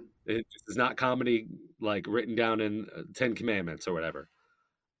 Mm-hmm. This is not comedy like written down in 10 Commandments or whatever.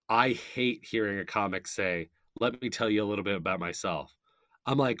 I hate hearing a comic say, let me tell you a little bit about myself.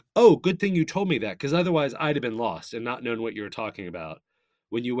 I'm like, oh, good thing you told me that, because otherwise I'd have been lost and not known what you were talking about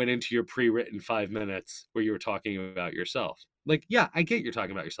when you went into your pre-written 5 minutes where you were talking about yourself. Like, yeah, I get you're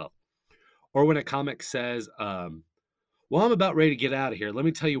talking about yourself. Or when a comic says, well, I'm about ready to get out of here. Let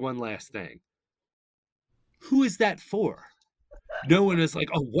me tell you one last thing. Who is that for? No one is like,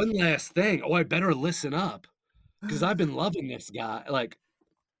 oh, one last thing. Oh, I better listen up because I've been loving this guy. Like,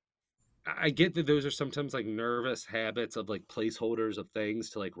 I get that those are sometimes like nervous habits of like placeholders of things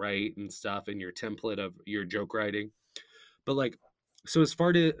to like write and stuff in your template of your joke writing. But like, so as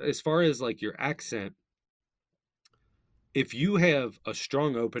far as like your accent, if you have a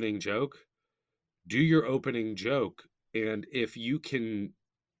strong opening joke, do your opening joke, and if you can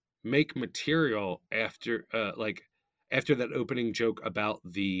make material after after that opening joke about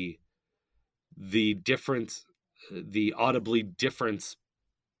the difference, the audibly difference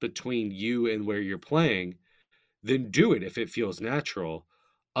between you and where you're playing, then do it if it feels natural.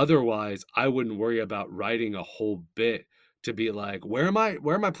 Otherwise, I wouldn't worry about writing a whole bit to be like, where am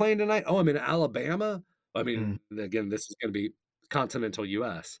I playing tonight? Oh, I'm in Alabama. I mean, Mm. again, this is going to be continental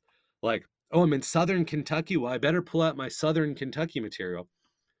US. Like, oh, I'm in Southern Kentucky. Well, I better pull out my Southern Kentucky material.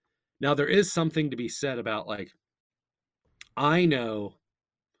 Now, there is something to be said about like, I know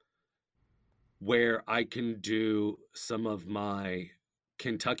where I can do some of my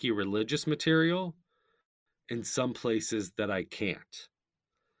Kentucky religious material in some places that I can't.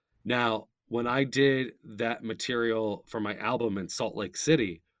 Now, when I did that material for my album in Salt Lake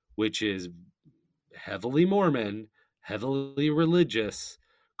City, which is heavily Mormon, heavily religious,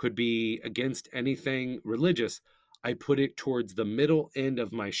 could be against anything religious, I put it towards the middle end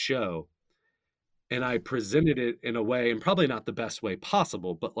of my show, and I presented it in a way, and probably not the best way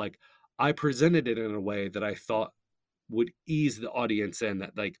possible, but like I presented it in a way that I thought would ease the audience in,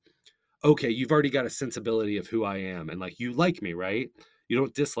 that like, okay, you've already got a sensibility of who I am, and like, you like me, right? You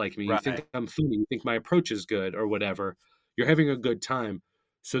don't dislike me. You Right. think I'm funny. You think my approach is good or whatever. You're having a good time.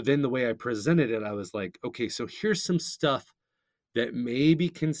 So then the way I presented it, I was like, okay, so here's some stuff that may be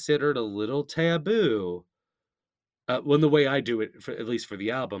considered a little taboo. When the way I do it, for, at least for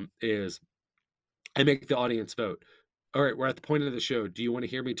the album, is I make the audience vote. All right, we're at the point of the show. Do you want to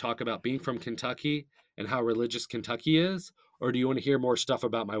hear me talk about being from Kentucky and how religious Kentucky is? Or do you want to hear more stuff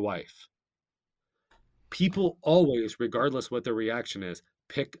about my wife? People always, regardless what their reaction is,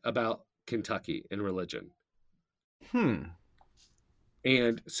 pick about Kentucky and religion. Hmm.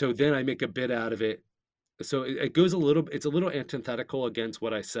 And so then I make a bit out of it. So it goes a little, it's a little antithetical against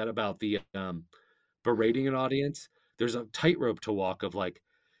what I said about the berating an audience. There's a tightrope to walk of like,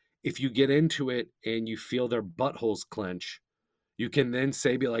 if you get into it and you feel their buttholes clench, you can then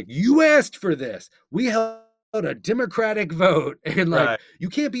say, be like, you asked for this. We held a democratic vote. And like, Right. you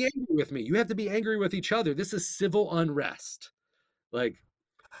can't be angry with me. You have to be angry with each other. This is civil unrest. Like,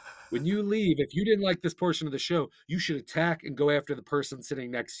 when you leave, if you didn't like this portion of the show, you should attack and go after the person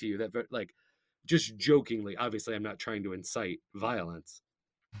sitting next to you. That, like, just jokingly, obviously, I'm not trying to incite violence,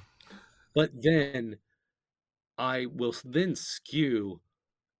 but then I will then skew,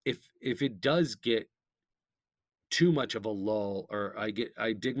 if it does get too much of a lull, or I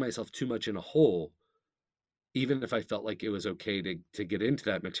dig myself too much in a hole, even if I felt like it was okay to get into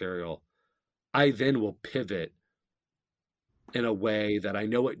that material, I then will pivot in a way that I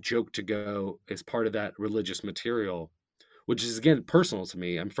know what joke to go as part of that religious material, which is again personal to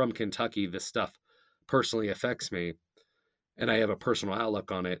me. I'm from Kentucky. This stuff personally affects me, and I have a personal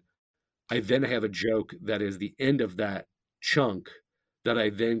outlook on it. I then have a joke that is the end of that chunk that I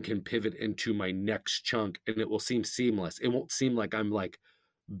then can pivot into my next chunk, and it will seem seamless. It won't seem like I'm like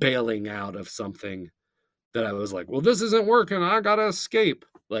bailing out of something that I was like, well, this isn't working. I gotta escape.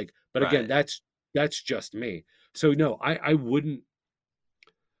 Like, but again, Right. that's just me. So no, I wouldn't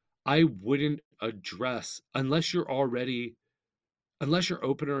address unless your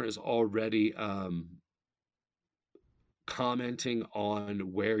opener is already commenting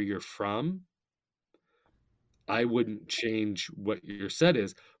on where you're from. I wouldn't change what your set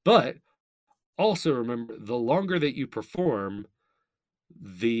is. But also remember, the longer that you perform,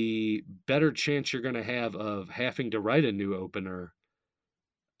 the better chance you're going to have of having to write a new opener.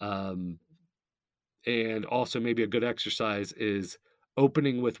 Um, and also, maybe a good exercise is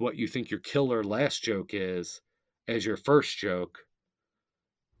opening with what you think your killer last joke is as your first joke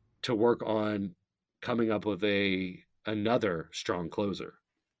to work on coming up with another strong closer.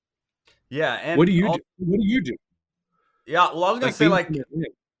 Yeah, and What do you do? yeah, well, I was gonna Like say being like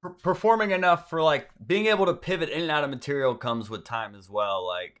performing enough for like being able to pivot in and out of material comes with time as well.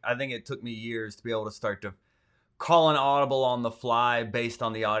 Like I think it took me years to be able to start to call an audible on the fly based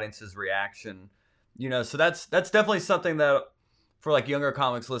on the audience's reaction. So that's definitely something that for like younger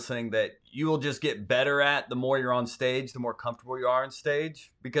comics listening that you will just get better at the more you're on stage, the more comfortable you are on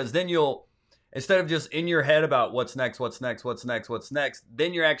stage, because then you'll instead of just in your head about what's next, what's next, what's next, what's next,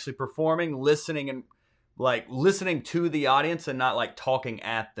 then you're actually performing, listening and like listening to the audience and not like talking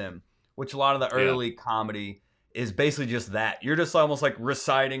at them, which a lot of the Yeah. early comedy is basically just that. You're just almost like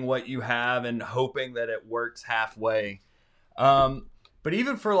reciting what you have and hoping that it works halfway. Um, but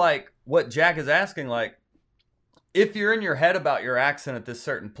even for like what Jack is asking, like if you're in your head about your accent at this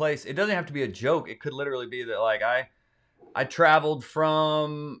certain place, it doesn't have to be a joke. It could literally be that like I traveled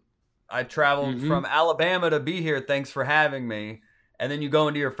from Mhm. Alabama to be here. Thanks for having me. And then you go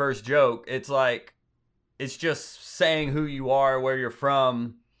into your first joke. It's like it's just saying who you are, where you're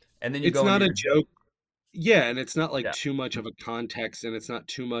from, and then you It's go into not a your joke. joke. Yeah, and it's not like Yeah. too much of a context, and it's not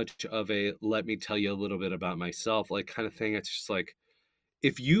too much of a let me tell you a little bit about myself like kind of thing. It's just like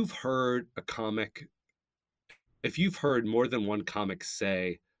if you've heard a comic, if you've heard more than one comic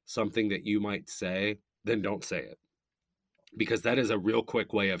say something that you might say, then don't say it. Because that is a real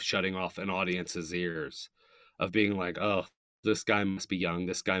quick way of shutting off an audience's ears, of being like, oh, this guy must be young,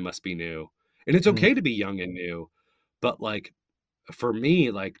 this guy must be new. And it's Mhm. okay to be young and new, but like for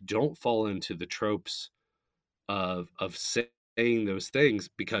me, like don't fall into the tropes of saying those things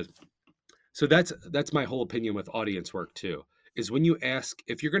because so that's my whole opinion with audience work too. Is when you ask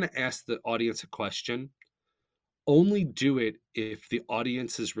if you're going to ask the audience a question, only do it if the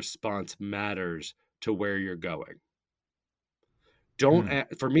audience's response matters to where you're going.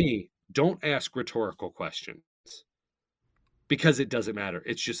 Mm. For me, don't ask rhetorical questions because it doesn't matter.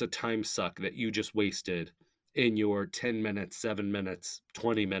 It's just a time suck that you just wasted in your 10 minutes, 7 minutes,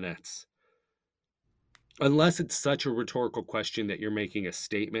 20 minutes. Unless it's such a rhetorical question that you're making a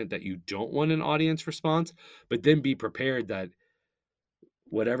statement that you don't want an audience response, but then be prepared that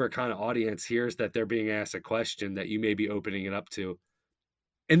whatever kind of audience hears that they're being asked a question that you may be opening it up to.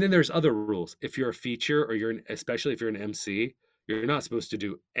 And then there's other rules. If you're a feature or especially if you're an MC, you're not supposed to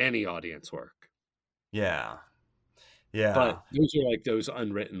do any audience work. Yeah. But Yeah. those are like those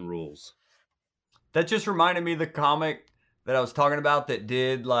unwritten rules. That just reminded me of the comic that I was talking about that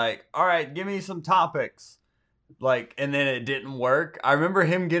did like, all right, give me some topics. Like, and then it didn't work. I remember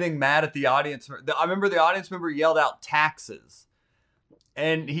him getting mad at the audience. I remember the audience member yelled out taxes.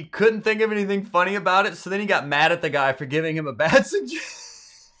 And he couldn't think of anything funny about it. So then he got mad at the guy for giving him a bad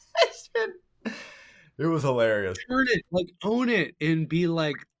suggestion. It was hilarious. Turn it, like own it and be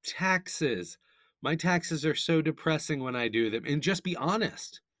like taxes. My taxes are so depressing when I do them. And just be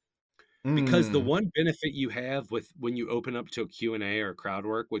honest. Because the Mm. one benefit you have with when you open up to a Q&A or crowd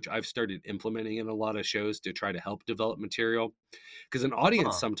work, which I've started implementing in a lot of shows to try to help develop material, because an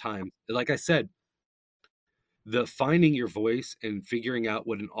audience Huh. sometimes, like I said, the finding your voice and figuring out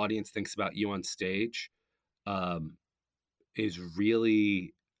what an audience thinks about you on stage um, is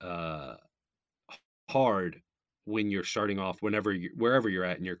really hard when you're starting off, wherever you're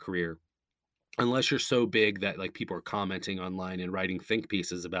at in your career, unless you're so big that like people are commenting online and writing think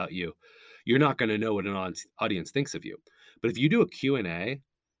pieces about you. You're not going to know what an audience thinks of you. But if you do a Q&A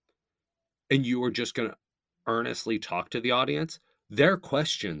and you are just going to earnestly talk to the audience, their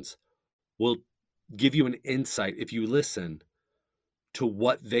questions will give you an insight if you listen to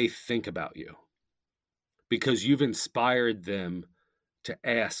what they think about you because you've inspired them to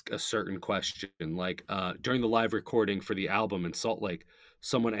ask a certain question. Like during the live recording for the album in Salt Lake,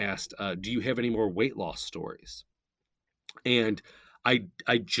 someone asked, "Do you have any more weight loss stories?" And I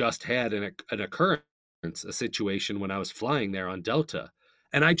just had an occurrence, a situation when I was flying there on Delta,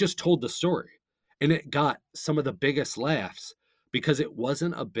 and I just told the story, and it got some of the biggest laughs because it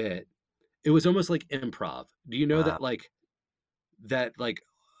wasn't a bit. It was almost like improv. Do you know Wow. that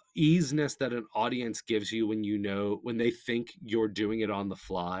easiness that an audience gives you when when they think you're doing it on the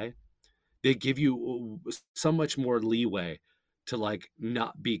fly? They give you so much more leeway to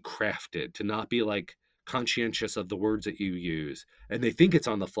not be crafted, to not be conscientious of the words that you use. And they think it's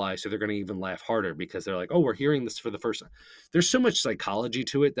on the fly, so they're going to even laugh harder because they're like, "Oh, we're hearing this for the first time." There's so much psychology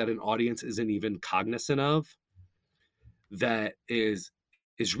to it that an audience isn't even cognizant of that is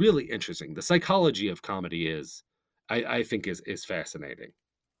really interesting. The psychology of comedy I think is fascinating.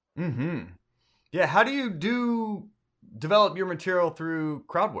 Mm-hmm. Yeah. How do you develop your material through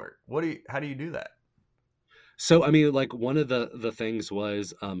crowd work? How do you do that? So I mean, like one of the things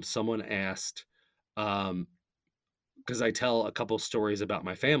was someone asked, um, because I tell a couple stories about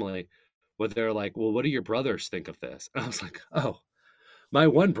my family, where they're like, "Well, what do your brothers think of this?" And I was like, "Oh, my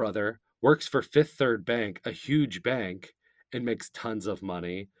one brother works for Fifth Third Bank, a huge bank, and makes tons of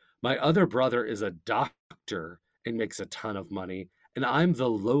money. My other brother is a doctor and makes a ton of money. And I'm the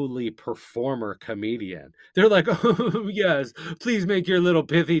lowly performer comedian." They're like, "Oh, yes, please make your little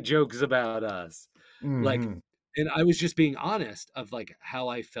pithy jokes about us." Like, Mm-hmm. and I was just being honest of how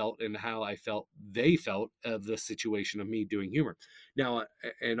I felt and how I felt they felt of the situation of me doing humor. Now,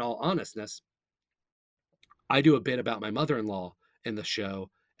 in all honestness, I do a bit about my mother-in-law in the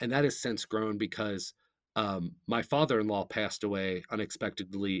show, and that has since grown because my father-in-law passed away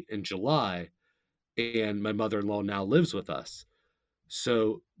unexpectedly in July, and my mother-in-law now lives with us.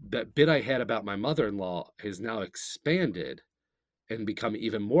 So that bit I had about my mother-in-law has now expanded and become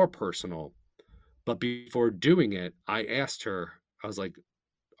even more personal. But before doing it, I asked her, I was like,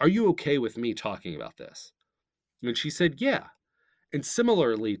 "Are you okay with me talking about this?" And she said, "Yeah." And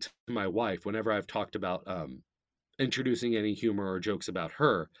similarly to my wife, whenever I've talked about introducing any humor or jokes about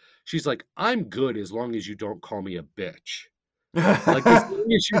her, she's like, "I'm good as long as you don't call me a bitch." Like, as long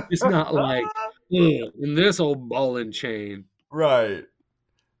as you're just not like, "Ugh, and this old ball and chain." Right.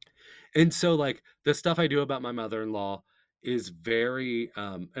 And so, the stuff I do about my mother-in-law is very,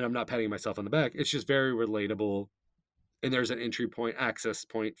 and I'm not patting myself on the back, it's just very relatable. And there's an entry point, access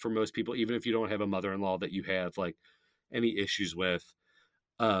point for most people, even if you don't have a mother-in-law that you have any issues with.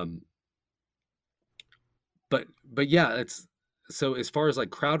 Um, but yeah, it's so as far as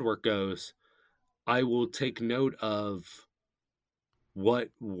crowd work goes, I will take note of what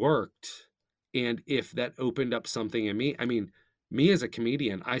worked and if that opened up something in me. I mean, me as a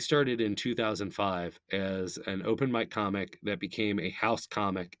comedian, I started in 2005 as an open mic comic that became a house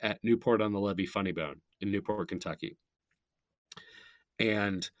comic at Newport on the Levee Funny Bone in Newport, Kentucky.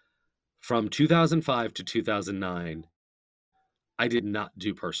 And from 2005 to 2009, I did not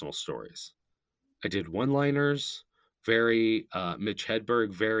do personal stories. I did one-liners, very Mitch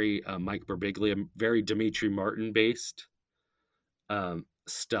Hedberg, very Mike Birbiglia, very Dimitri Martin based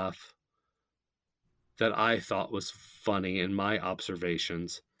stuff that I thought was funny in my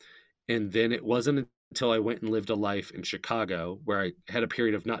observations. And then it wasn't until I went and lived a life in Chicago where I had a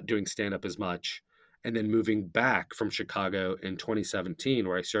period of not doing stand up as much. And then moving back from Chicago in 2017,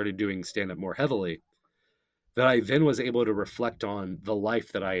 where I started doing stand up more heavily, that I then was able to reflect on the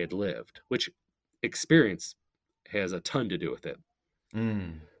life that I had lived, which experience has a ton to do with it.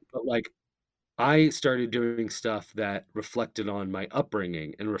 Mm. But I started doing stuff that reflected on my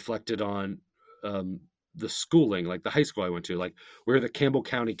upbringing and reflected on um, the schooling, like the high school I went to. Like we're the Campbell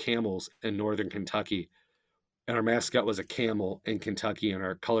County Camels in Northern Kentucky, and our mascot was a camel in Kentucky, and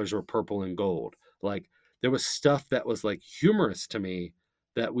our colors were purple and gold. Like there was stuff that was humorous to me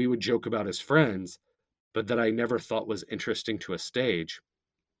that we would joke about as friends, but that I never thought was interesting to a stage.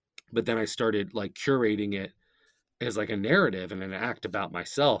 But then I started curating it as a narrative and an act about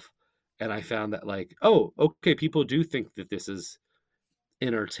myself, and I found that oh, okay, people do think that this is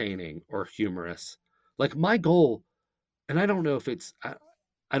entertaining or humorous. My goal, and I don't know if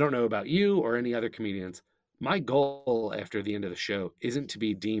I don't know about you or any other comedians, my goal after the end of the show isn't to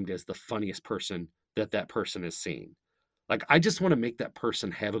be deemed as the funniest person that person has seen. I just want to make that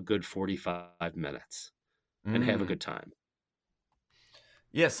person have a good 45 minutes and have a Mm. good time.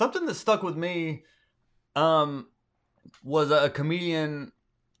 Yeah, something that stuck with me um was a comedian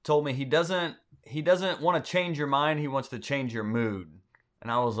told me he doesn't want to change your mind, he wants to change your mood.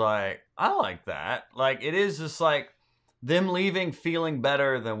 And I was like, I like that. Like, it is just like them leaving feeling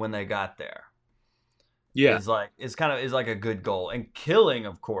better than when they got there Yeah. is like a good goal. And killing,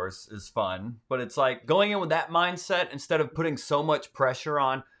 of course, is fun, but it's like going in with that mindset instead of putting so much pressure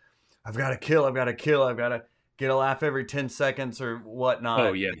on, I've got to kill, I've got to kill, I've got to get a laugh every 10 seconds or Oh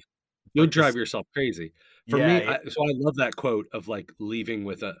whatnot. yeah. You'll Like drive this. yourself crazy. For me, Yeah. so I love that quote of like leaving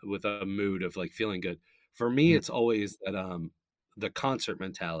with a mood of like feeling good. For me, it's always that the concert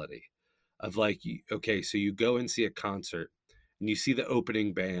mentality of like okay, so you go and see a concert and you see the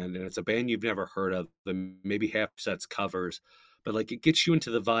opening band and it's a band you've never heard of, the maybe half sets covers, but like it gets you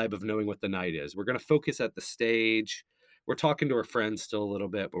into the vibe of knowing what the night is. We're gonna focus at the stage. We're talking to our friends still a little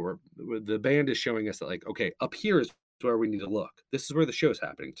bit, but the band is showing us that like okay, up here is where we need to look. This is where the show's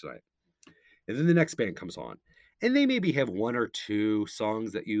happening tonight. And then the next band comes on. And they maybe have one or two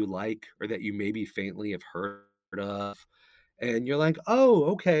songs that you like or that you maybe faintly have heard of. And you're like, oh,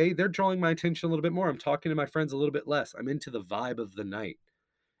 okay, they're drawing my attention a little bit more. I'm talking to my friends a little bit less. I'm into the vibe of the night.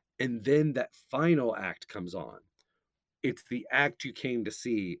 And then that final act comes on. It's the act you came to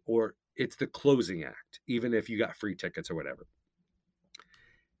see, or it's the closing act, even if you got free tickets or whatever.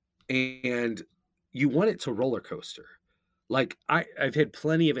 And you want it to roller coaster. Like I've had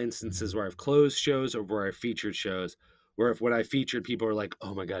plenty of instances where I've closed shows or where I've featured shows where if when I featured people are like,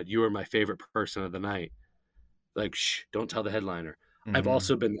 "Oh my god, you are my favorite person of the night." Like, shh, don't tell the headliner. I've Mhm.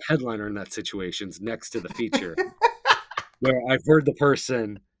 also been the headliner in that situations next to the feature where I've heard the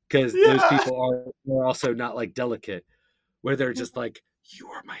person because those Yeah. people are also not like delicate where they're just like, "You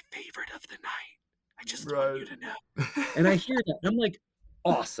are my favorite of the night. I just want Right. you to know." And I hear that and I'm like,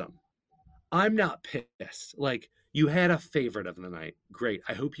 "Awesome. I'm not pissed. Like, you had a favorite of the night. Great.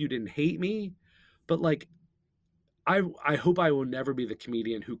 I hope you didn't hate me, but like, I hope I will never be the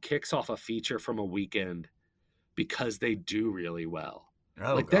comedian who kicks off a feature from a weekend because they do really well.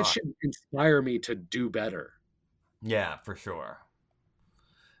 Oh Like that god. should inspire me to do better. Yeah, for sure.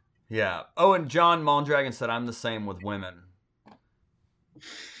 Yeah. Oh, and John Mondragon said I'm the same with women.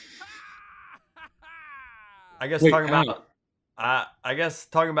 I guess Wait, talking how? about I guess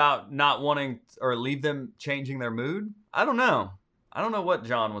talking about not wanting or leave them changing their mood. I don't know. I don't know what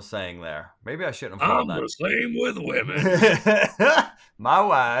John was saying there. Maybe I shouldn't have called I'm that. the same with women. My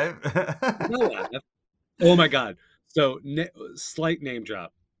wife. No, oh my god. So slight name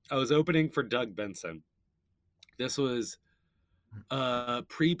drop. I was opening for Doug Benson. This was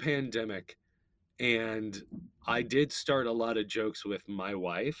pre-pandemic. And I did start a lot of jokes with my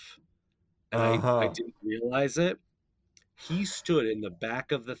wife, and I Uh-huh. didn't realize it. He stood in the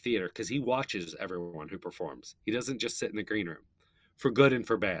back of the theater because he watches everyone who performs. He doesn't just sit in the green room, for good and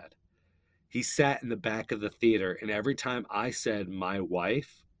for bad. He sat in the back of the theater, and every time I said my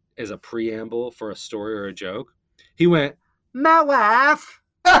wife as a preamble for a story or a joke, he went, my wife.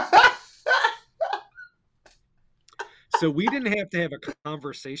 So we didn't have to have a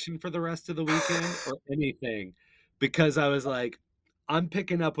conversation for the rest of the weekend or anything because I was like, I'm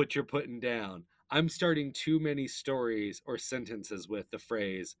picking up what you're putting down. I'm starting too many stories or sentences with the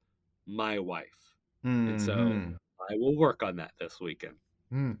phrase my wife. And so Hmm. I will work on that this weekend.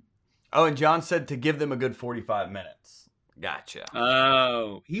 Oh, and John said to give them a good 45 minutes. Gotcha.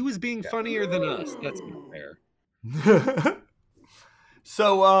 Oh, he was being Yeah. funnier than us. That's not fair.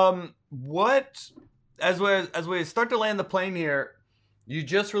 So, what as we start to land the plane here, you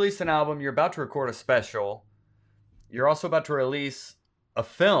just released an album. You're about to record a special. You're also about to release a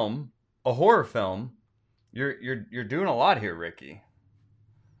film, a horror film. You're doing a lot here, Ricky.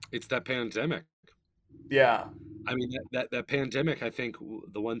 It's that pandemic. Yeah. I mean, that pandemic, I think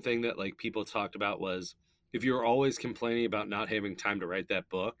the one thing that like people talked about was if you're always complaining about not having time to write that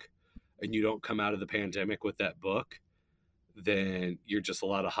book and you don't come out of the pandemic with that book, then you're just a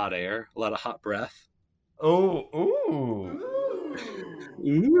lot of hot air, a lot of hot breath. Oh, ooh.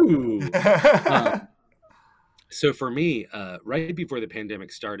 Ooh. Um, so for me, right before the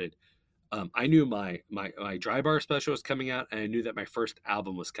pandemic started, I knew my dry bar special was coming out, and I knew that my first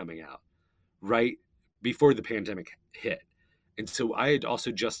album was coming out right before the pandemic hit. And so I had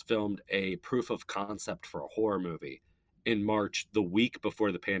also just filmed a proof of concept for a horror movie in March, the week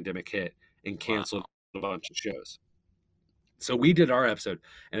before the pandemic hit, and canceled Wow. a bunch of shows. So we did our episode.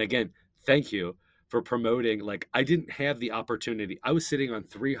 And again, thank you for promoting. Like, I didn't have the opportunity. I was sitting on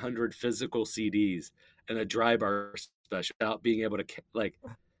 300 physical CDs and a dry bar special without being able to, like,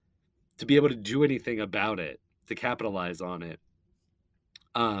 to be able to do anything about it, to capitalize on it.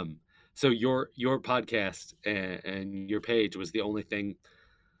 Um, so your podcast and your page was the only thing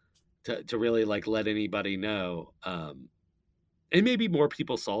to really like let anybody know. And maybe more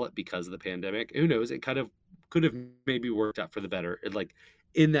people saw it because of the pandemic. Who knows? It kind of could have maybe worked out for the better. Like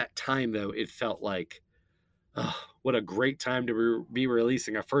in that time though, it felt like, oh, what a great time to be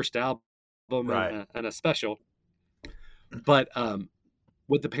releasing our first album Right. and a special. But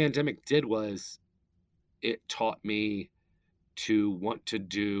what the pandemic did was it taught me to want to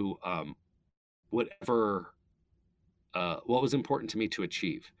do whatever what was important to me to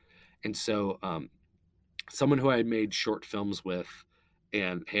achieve. And so, someone who I had made short films with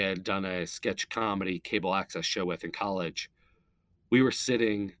and had done a sketch comedy cable access show with in college, we were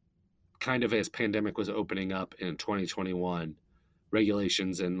sitting kind of as pandemic was opening up in 2021,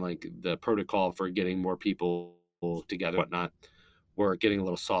 regulations and like the protocol for getting more people together, whatnot, were getting a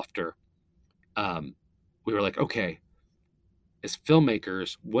little softer. We were like, okay, as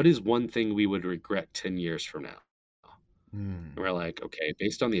filmmakers, what is one thing we would regret 10 years from now? And Mm. we're like, okay,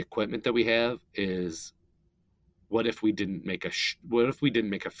 based on the equipment that we have, is what if we didn't make what if we didn't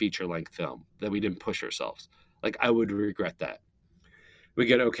make a feature length film, that we didn't push ourselves? Like I would regret that. We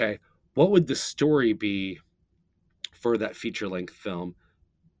get, okay, what would the story be for that feature length film,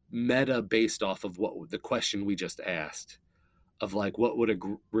 meta based off of what the question we just asked, of like what would a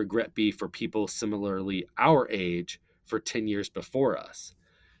regret be for people similarly our age for 10 years before us?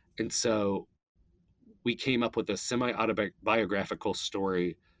 And so we came up with a semi autobiographical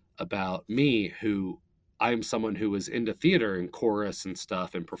story about me, who I am someone who was into theater and chorus and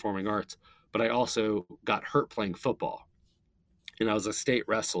stuff and performing arts, but I also got hurt playing football and I was a state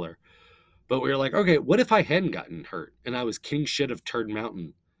wrestler. But we were like, okay, what if I hadn't gotten hurt and I was king shit of Turd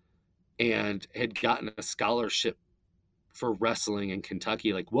Mountain and had gotten a scholarship for wrestling in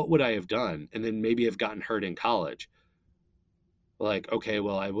Kentucky? Like, what would I have done? And then maybe have gotten hurt in college. Like, okay,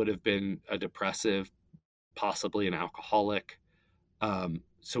 well, I would have been a depressive, possibly an alcoholic.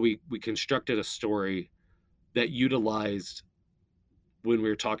 So we constructed a story that utilized, when we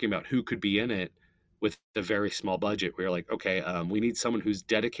were talking about who could be in it with a very small budget, we were like, okay, we need someone who's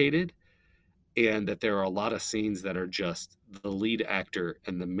dedicated, and that there are a lot of scenes that are just the lead actor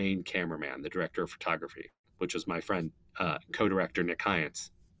and the main cameraman, the director of photography, which was my friend, co-director Nick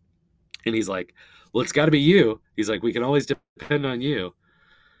Hyance. And he's like, well, it's got to be you. He's like, we can always depend on you.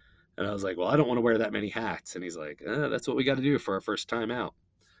 And I was like, well, I don't want to wear that many hats. And he's like, that's what we got to do for our first time out.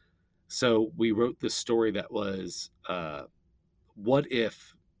 So we wrote this story that was, what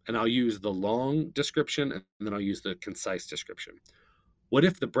if, and I'll use the long description and then I'll use the concise description. What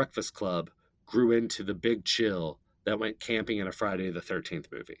if the Breakfast Club grew into the Big Chill that went camping in a Friday the 13th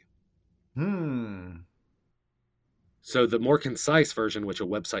movie? Hmm. So the more concise version, which a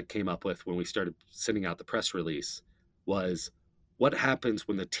website came up with when we started sending out the press release, was what happens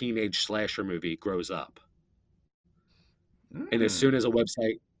when the teenage slasher movie grows up? And as Mm. soon as a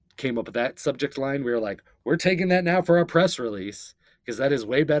website came up with that subject line, we were like, we're taking that now for our press release because that is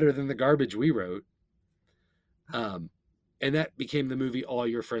way better than the garbage we wrote. And that became the movie All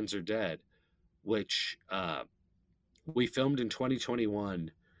Your Friends Are Dead, which we filmed in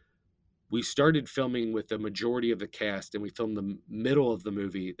 2021. We started filming with the majority of the cast, and we filmed the middle of the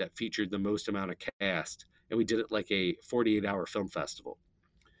movie that featured the most amount of cast, and we did it like a 48-hour film festival.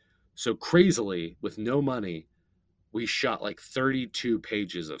 So crazily, with no money, we shot like 32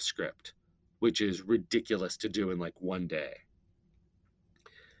 pages of script, which is ridiculous to do in like one day.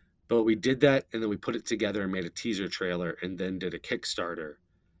 But we did that, and then we put it together and made a teaser trailer, and then did a Kickstarter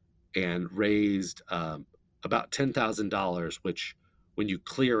and raised about $10,000, which when you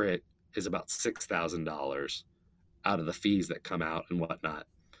clear it is about $6,000 out of the fees that come out and whatnot.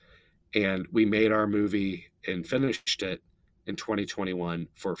 And we made our movie and finished it in 2021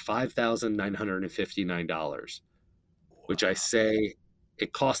 for $5,959, which I say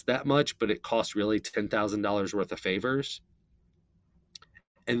it cost that much, but it cost really $10,000 worth of favors.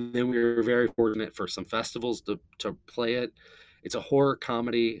 And then we were very fortunate for some festivals to play it. It's a horror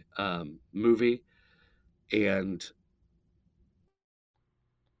comedy movie, and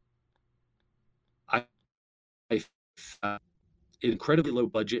I, I incredibly low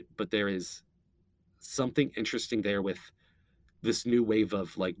budget, but there is something interesting there with this new wave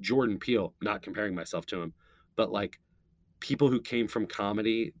of like Jordan Peele, not comparing myself to him, but like people who came from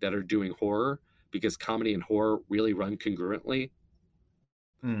comedy that are doing horror, because comedy and horror really run congruently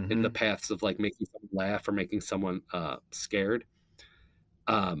in the Mm-hmm. paths of like making someone laugh or making someone scared.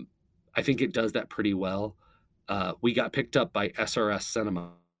 Um, I think it does that pretty well. We got picked up by SRS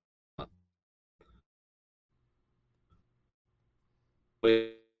Cinema,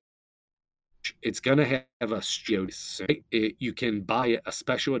 which it's going to have a studio. You can buy a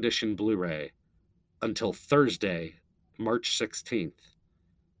special edition Blu-ray until Thursday, March 16th.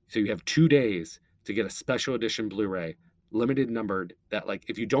 So you have 2 days to get a special edition Blu-ray limited numbered, that like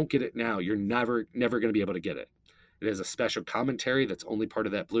if you don't get it now, you're never going to be able to get it. It has a special commentary that's only part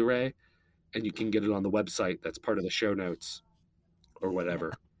of that Blu-ray, and you can get it on the website that's part of the show notes or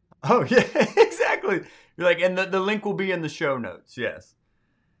whatever. Oh yeah, exactly. You're like, and the link will be in the show notes. Yes.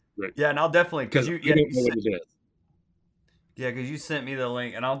 Right. Yeah, and I'll definitely because Because I don't know what it is. because you sent me the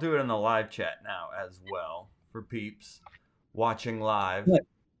link, and I'll do it in the live chat now as well for peeps watching live. But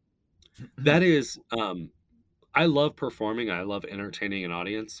that is, I love performing. I love entertaining an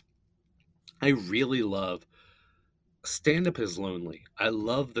audience. I really love stand up is lonely. I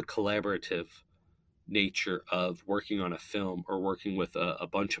love the collaborative nature of working on a film or working with a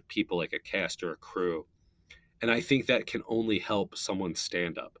bunch of people like a cast or a crew. And I think that can only help someone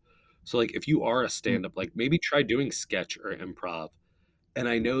stand up. So like if you are a stand up, like maybe try doing sketch or improv. And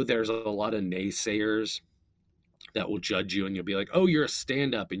I know there's a lot of naysayers that will judge you and you'll be like, "Oh, you're a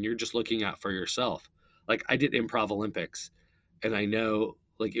stand up and you're just looking out for yourself." Like I did Improv Olympics and I know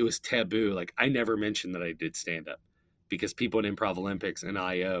like it was taboo. Like I never mentioned that I did stand up because people in Improv Olympics and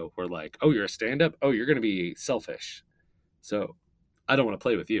IO were like, "Oh, you're a stand up? Oh, you're going to be selfish." So I don't want to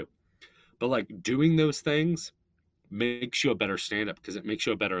play with you. But like doing those things makes you a better stand up because it makes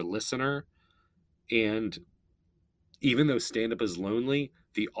you a better listener. And even though stand up is lonely,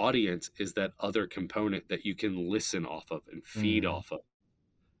 the audience is that other component that you can listen off of and feed Mm. off of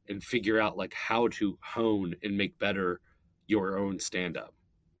and figure out like how to hone and make better your own stand up.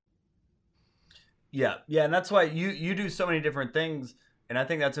 Yeah, yeah, and that's why you do so many different things, and I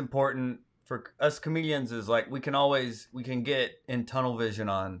think that's important for us comedians. Is like we can get in tunnel vision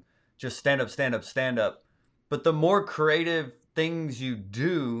on just stand up, stand up, stand up, but the more creative things you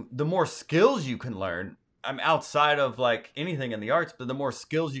do, the more skills you can learn. I'm outside of like anything in the arts, but the more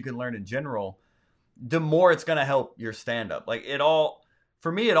skills you can learn in general, the more it's gonna help your stand up. Like it all,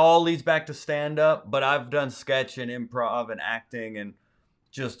 for me, it all leads back to stand up. But I've done sketch and improv and acting and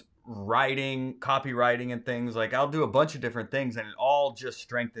just writing, copywriting, and things. Like I'll do a bunch of different things, and it all just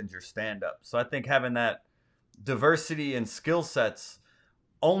strengthens your stand up. So I think having that diversity and skill sets,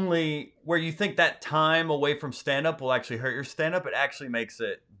 only where you think that time away from stand up will actually hurt your stand up, it actually makes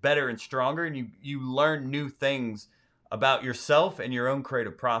it better and stronger, and you learn new things about yourself and your own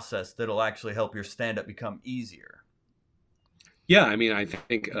creative process that'll actually help your stand up become easier. Yeah, I mean, I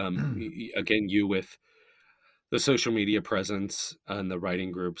think again, you with the social media presence and the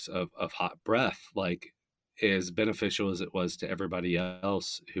writing groups of Hot Breath, like as beneficial as it was to everybody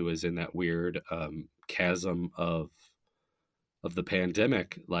else who is in that weird chasm of the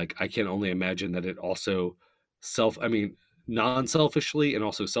pandemic, like I can only imagine that it also I mean, non-selfishly and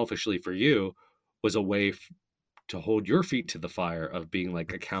also selfishly for you was a way to hold your feet to the fire of being like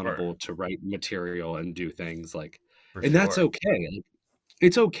For accountable to write material and do things like, for and that's sure. okay. Like,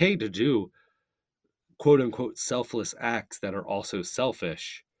 it's okay to do quote unquote selfless acts that are also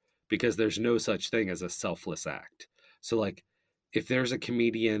selfish because there's no such thing as a selfless act. So like if there's a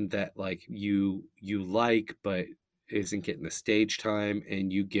comedian that like you like but isn't getting the stage time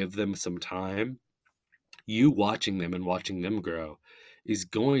and you give them some time, you watching them and watching them grow is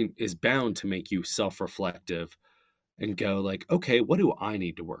bound to make you self-reflective and go like, okay, what do I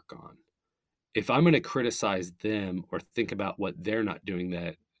need to work on? If I'm going to criticize them or think about what they're not doing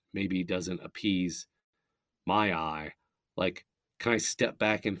that maybe doesn't appease my eye, like can I step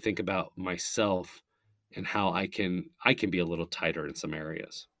back and think about myself and how I can be a little tighter in some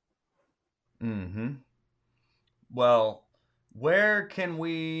areas. Mm-hmm. Well, where can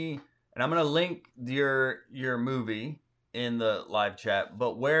we? And I'm gonna link your movie in the live chat.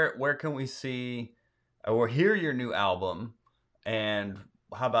 But where can we see or hear your new album? And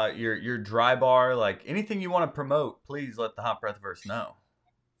how about your dry bar? Like anything you want to promote, please let the Hot Breathverse know.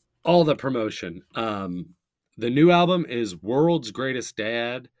 All the promotion. The new album is World's Greatest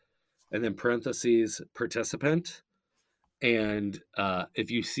Dad, and then parentheses participant. And if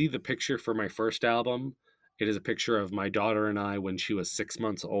you see the picture for my first album, it is a picture of my daughter and I when she was 6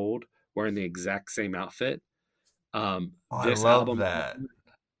 months old, wearing the exact same outfit. Oh, I This love album that.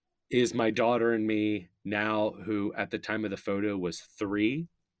 is my daughter and me now, who at the time of the photo was 3,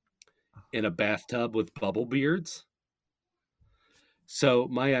 in a bathtub with bubble beards. So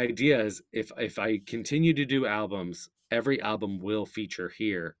my idea is if I continue to do albums, every album will feature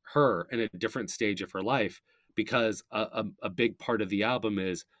her in a different stage of her life because a big part of the album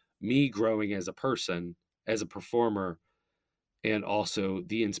is me growing as a person, as a performer, and also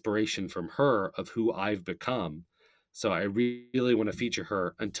the inspiration from her of who I've become. So I really want to feature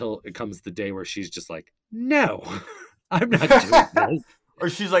her until it comes the day where she's just like, no, I'm not doing this. Or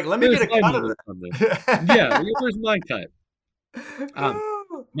she's like, let me Where's get a my cut of money from this? Yeah, that. where's my cut? Um,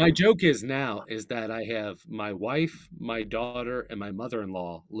 My joke is now is that I have my wife, my daughter, and my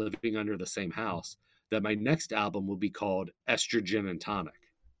mother-in-law living under the same house. That my next album will be called Estrogen and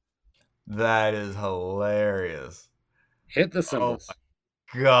Tonic. That is hilarious. Hit the Oh cymbals.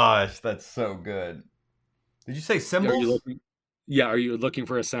 my gosh, that's so good. Did you say Are you symbols? looking? Yeah, are you looking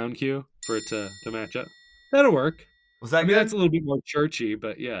for a sound cue for it to match up? That'll work. Was I that mean, that's a good? little bit more churchy,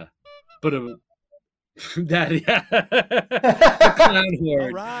 but yeah. But that yeah, the clown All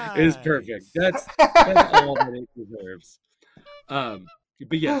horn is right. perfect. That's all that it deserves. Um,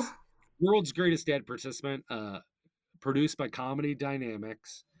 but yes, World's Greatest Dad Participant, produced by Comedy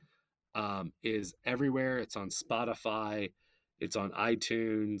Dynamics, is everywhere. It's on Spotify, it's on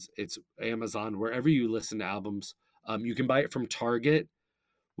iTunes, it's Amazon, wherever you listen to albums. You can buy it from Target,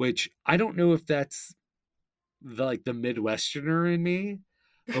 which I don't know if that's the Midwesterner in me,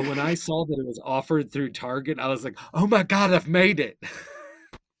 but when I saw that it was offered through Target, I was like, "Oh my god, I've made it!"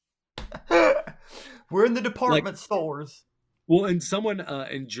 We're in the Like, department stores. well, and someone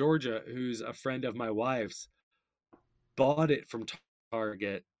in Georgia who's a friend of my wife's bought it from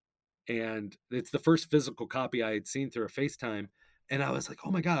Target, and it's the first physical copy I had seen through a FaceTime, and I was like,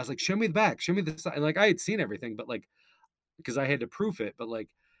 "Oh my god!" I was like, "Show me the back, show me the side." And like I had seen everything, but like because I had to proof it, but like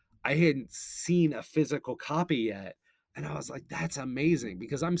I hadn't seen a physical copy yet, and I was like, "That's amazing,"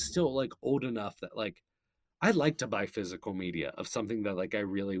 because I'm still like old enough that like I like to buy physical media of something that like I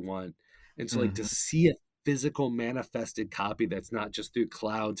really want. And so like to Hmm. see a physical manifested copy that's not just through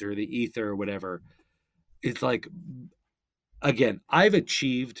clouds or the ether or whatever, it's like again, I've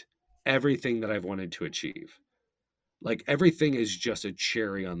achieved everything that I've wanted to achieve. Like everything is just a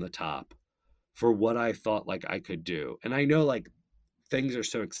cherry on the top for what I thought like I could do. And I know like things are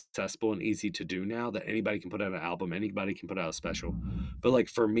so accessible and easy to do now that anybody can put out an album, anybody can put out a special. But like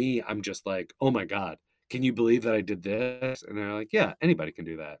for me, I'm just like, oh my God, can you believe that I did this? And they're like, yeah, anybody can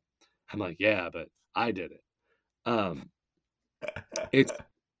do that. I'm like, yeah, but I did it. Um, it's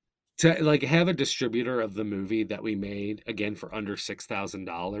to like have a distributor of the movie that we made again for under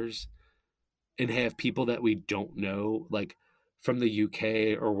 $6,000 and have people that we don't know, like from the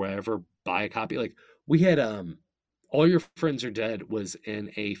UK or wherever, buy a copy. Like we had All Your Friends Are Dead was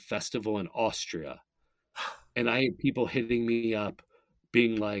in a festival in Austria, and I had people hitting me up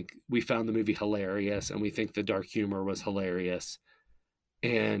being like, we found the movie hilarious and we think the dark humor was hilarious.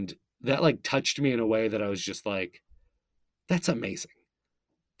 And that like touched me in a way that I was just like, that's amazing.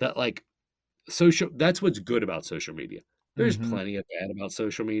 That like that's what's good about social media. There's Hmm. plenty of bad about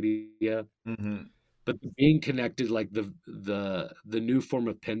social media, Hmm. but being connected, like the new form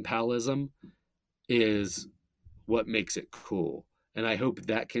of pen palism is what makes it cool. And I hope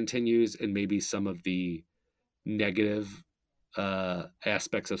that continues, and maybe some of the negative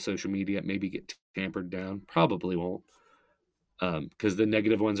aspects of social media maybe get tampered down. Probably won't, because the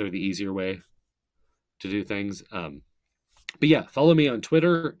negative ones are the easier way to do things. But yeah, follow me on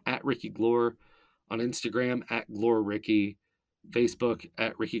Twitter at Ricky Glore, on Instagram at Glore Ricky, Facebook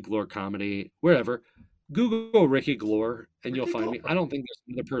at Ricky Glore Comedy, wherever. Google Ricky Glore and you'll Ricky find me. I Glore. don't think there's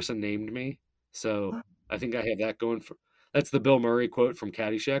another person named me, so I think I have that going for. That's the Bill Murray quote from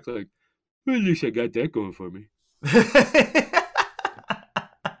Caddyshack. Like, well, at least I got that going for me.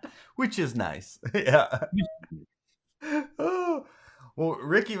 Which is nice. Yeah. Oh. Well,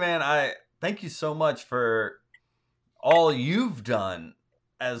 Ricky, man, I thank you so much for all you've done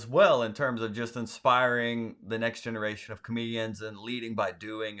as well in terms of just inspiring the next generation of comedians and leading by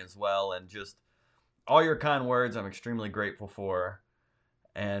doing as well, and just all your kind words I'm extremely grateful for.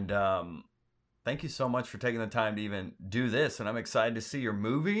 And thank you so much for taking the time to even do this. And I'm excited to see your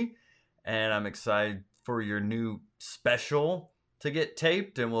movie, and I'm excited for your new special to get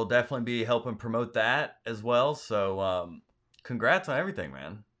taped, and we'll definitely be helping promote that as well. So congrats on everything,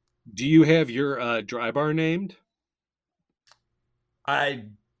 man. Do you have your dry bar named? I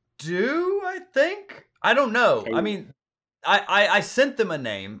do, I think. I don't know. Are I you mean, I sent them a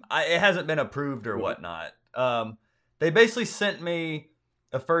name. It hasn't been approved or whatnot. They basically sent me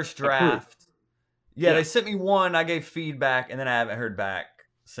a first approved? draft. Yeah, they Yeah, sent me one. I gave feedback, and then I haven't heard back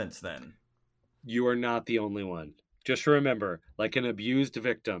since then. you are not the only one. Just remember, like an abused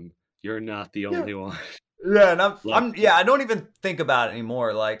victim, you're not the Yeah. only one. Yeah, and Like, yeah, I don't even think about it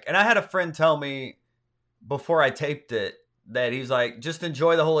anymore. Like, and I had a friend tell me before I taped it that he's like, just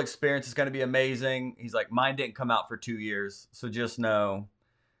enjoy the whole experience. It's going to be amazing. He's like, mine didn't come out for 2 years. So just know,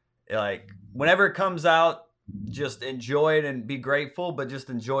 like, whenever it comes out, just enjoy it and be grateful, but just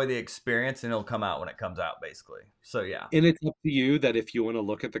enjoy the experience and it'll come out when it comes out, basically. So, yeah. and it's up to you that if you want to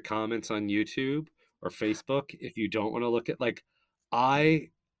look at the comments on YouTube or Facebook, if you don't want to look at like I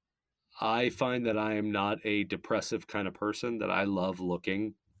I find that I am not a depressive kind of person, that I love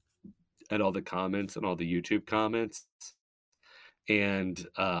looking at all the comments and all the YouTube comments, and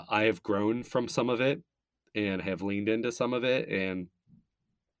I have grown from some of it and have leaned into some of it, and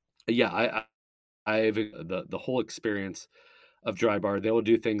yeah, I've the whole experience of Dry Bar. They will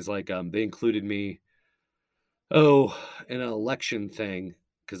do things like they included me, oh, in an election thing,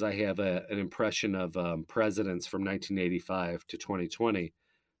 because I have an impression of presidents from 1985 to 2020.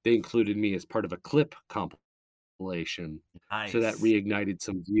 They included me as part of a clip compilation, so that Nice. reignited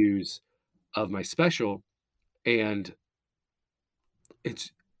some views of my special, and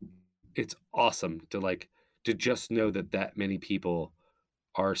it's it's awesome to to just know that that many people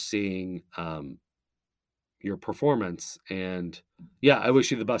are seeing your performance. And yeah, I wish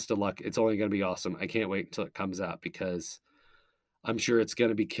you the best of luck. It's only going to be awesome. I can't wait until it comes out, because I'm sure it's going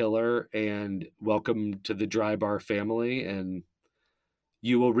to be killer. And welcome to the Dry Bar family, and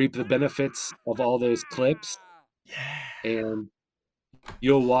you will reap the benefits of all those clips, Yeah. and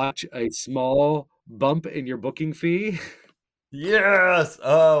you'll watch a small bump in your booking fee. Yes.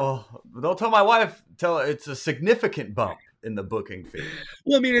 Oh, don't tell my wife. Tell her it's a significant bump in the booking fee.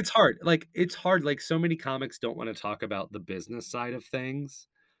 Well, I mean, it's hard. It's hard. Like, so many comics don't want to talk about the business side of things,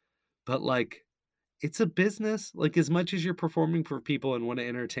 but it's a business. Like, as much as you're performing for people and want to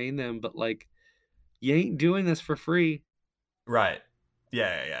entertain them, but you ain't doing this for free. Right.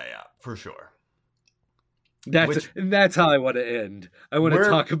 Yeah. For sure. That's Which and that's how I want to end. I want to we're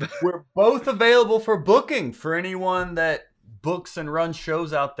talk about. we're both available for booking for anyone that books and runs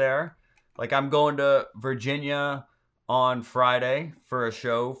shows out there. Like I'm going to Virginia on Friday for a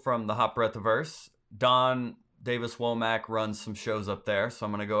show from the Hot Breathiverse. Don Davis Womack runs some shows up there, so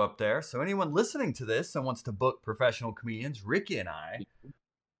I'm going to go up there. So anyone listening to this and wants to book professional comedians, Ricky and I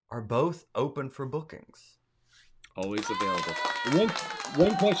are both open for bookings. Always available.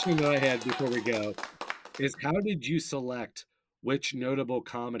 One question that I had before we go is, how did you select which notable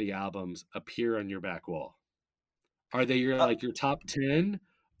comedy albums appear on your back wall? Are they your top 10,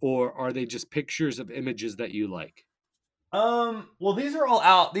 or are they just pictures of images that you like? Well, these are all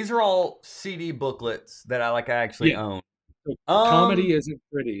out. These are all CD booklets that I actually Yeah. own. So Um, comedy isn't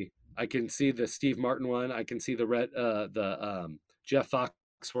pretty. I can see the Steve Martin one. I can see the Jeff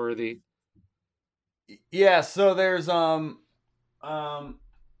Foxworthy. yeah. So there's um,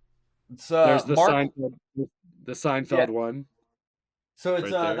 it's There's Mark. The Seinfeld Yeah. one So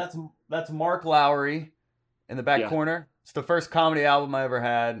it's right there. that's Mark Lowry in the back Yeah. corner. It's the first comedy album I ever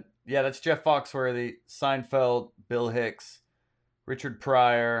had. Yeah, that's Jeff Foxworthy, Seinfeld, Bill Hicks, Richard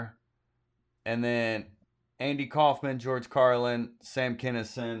Pryor, and then Andy Kaufman, George Carlin, Sam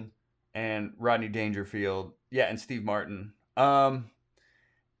Kinison, and Rodney Dangerfield. Yeah, and Steve Martin.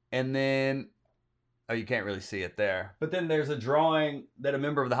 And then oh, you can't really see it there. But then there's a drawing that a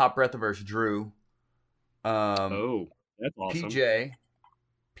member of the Hot Breathiverse drew. Um, Oh, that's awesome.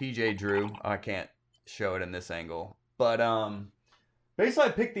 PJ drew. I can't show it in this angle, but basically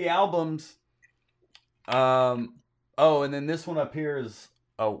I picked the albums. Oh, and then this one up here is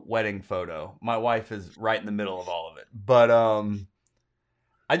a wedding photo. My wife is right in the middle of all of it, but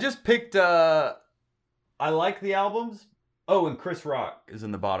I just picked. I like the albums. Oh, and Chris Rock is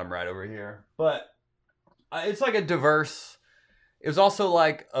in the bottom right over here, but it's like a diverse. It was also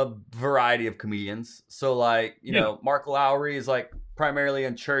like a variety of comedians. So you Yeah. know, Mark Lowry is primarily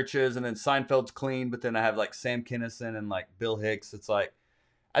in churches, and then Seinfeld's clean, but then I have Sam Kinison and Bill Hicks. It's I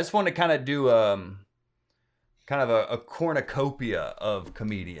just want to kind of do kind of a cornucopia of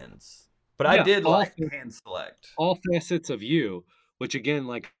comedians. But I Yeah. did hand select. All facets of you, which again,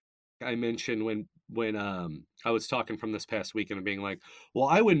 like I mentioned when I was talking from this past weekend and being like, well,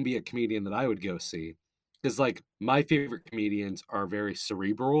 I wouldn't be a comedian that I would go see, because my favorite comedians are very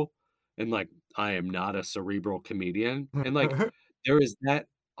cerebral, and I am not a cerebral comedian, and there is that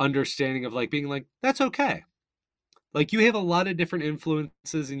understanding of being that's okay. You have a lot of different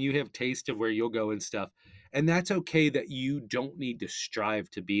influences and you have taste of where you'll go and stuff, and that's okay, that you don't need to strive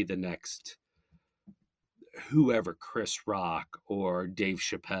to be the next whoever, Chris Rock or Dave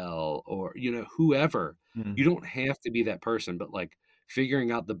Chappelle or whoever. You don't have to be that person, but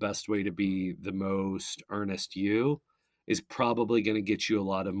figuring out the best way to be the most earnest you is probably going to get you a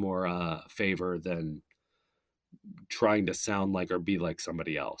lot of more favor than trying to sound like or be like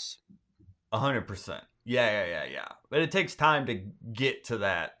somebody else. 100%. Yeah. But it takes time to get to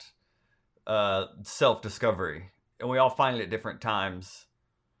that self-discovery, and we all find it at different times.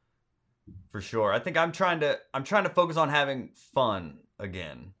 For sure. I think I'm trying to focus on having fun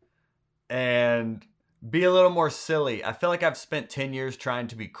again and be a little more silly. I feel like I've spent 10 years trying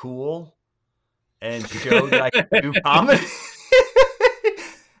to be cool and show that I can do comedy.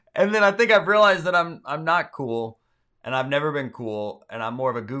 And then I think I've realized that I'm not cool. and I've never been cool, and I'm more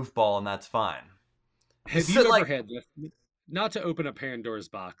of a goofball, and that's fine. Have you ever had this? Not to open a Pandora's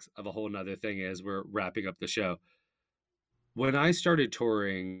box of a whole nother thing as we're wrapping up the show. When I started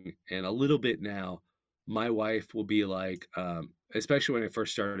touring, and a little bit now, my wife will be like, especially when I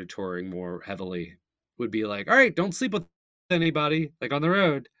first started touring more heavily, would be like, all right, don't sleep with anybody, like on the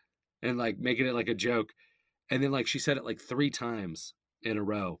road, and like making it like a joke. And then like she said it like 3 times in a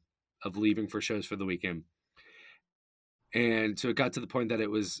row of leaving for shows for the weekend. And so it got to the point that it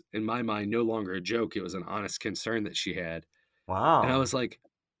was, in my mind, no longer a joke. It was an honest concern that she had. Wow. And I was like,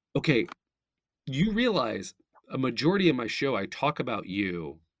 okay, you realize a majority of my show, I talk about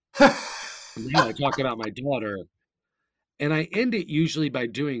you. Now I talk about my daughter. And I end it usually by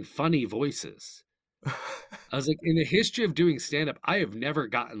doing funny voices. I was like, in the history of doing stand-up, I have never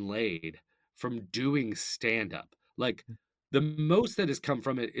gotten laid from doing stand-up. Like, the most that has come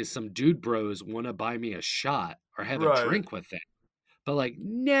from it is some dude bros want to buy me a shot or have a drink with it. But, like,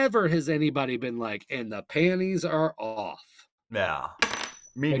 never has anybody been like, and the panties are off. Yeah.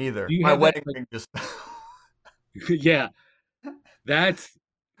 Me like, neither. My wedding ring just... yeah. That's...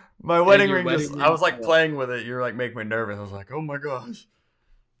 My wedding ring just... I was, like, playing with it. You're, like, making me nervous. I was like, oh, my gosh.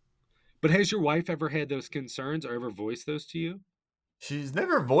 But has your wife ever had those concerns or ever voiced those to you? She's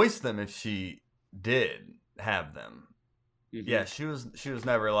never voiced them if she did have them. Mm-hmm. Yeah, she was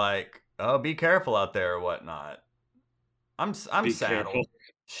never like, oh, be careful out there or whatnot. I'm saddled. Careful.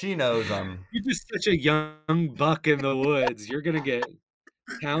 She knows I'm... You're just such a young buck in the woods. You're going to get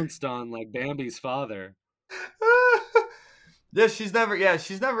pounced on like Bambi's father. Yeah, she's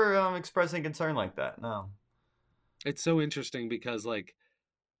never expressing concern like that. No. It's so interesting because like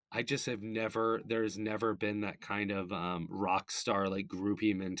I just have there's never been that kind of rock star like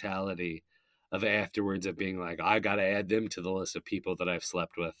groupie mentality of afterwards of being like, I got to add them to the list of people that I've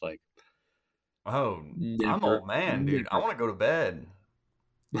slept with. Like, oh, never, I'm old man, dude. I want to go to bed.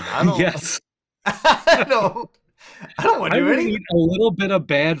 I don't. Yes. I don't want to do anything. Eat a little bit of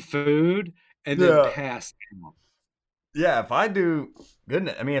bad food and then pass out. Yeah, if I do,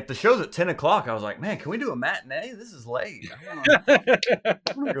 goodness. I mean, if the show's at 10 o'clock, I was like, man, can we do a matinee? This is late. I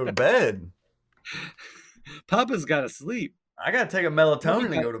want to go to bed. Papa's got to sleep. I got to take a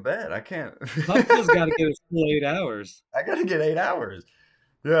melatonin and go to bed. I can't. Papa's got to get his full 8 hours. I got to get 8 hours.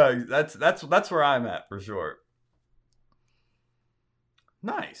 Yeah, that's where I'm at for sure.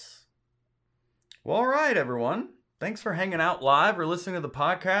 Nice. Well, all right, everyone. Thanks for hanging out live or listening to the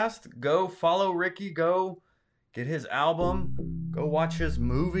podcast. Go follow Ricky. Go get his album. Go watch his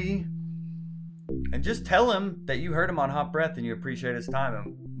movie. And just tell him that you heard him on Hot Breath and you appreciate his time.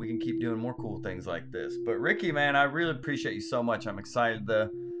 And we can keep doing more cool things like this. But Ricky, man, I really appreciate you so much. I'm excited. The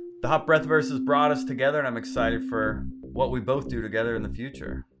Hot Breath versus brought us together, and I'm excited for what we both do together in the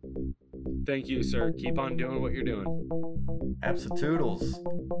future. Thank you, sir. Keep on doing what you're doing. Absatoodles.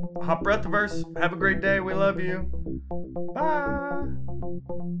 Hot Breathiverse. Have a great day. We love you. Bye.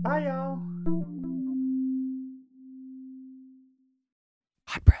 Bye, y'all.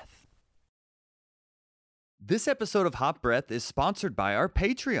 Hot Breath. This episode of Hot Breath is sponsored by our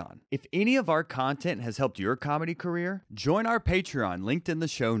Patreon. If any of our content has helped your comedy career, join our Patreon linked in the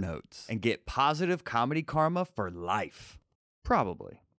show notes and get positive comedy karma for life. Probably.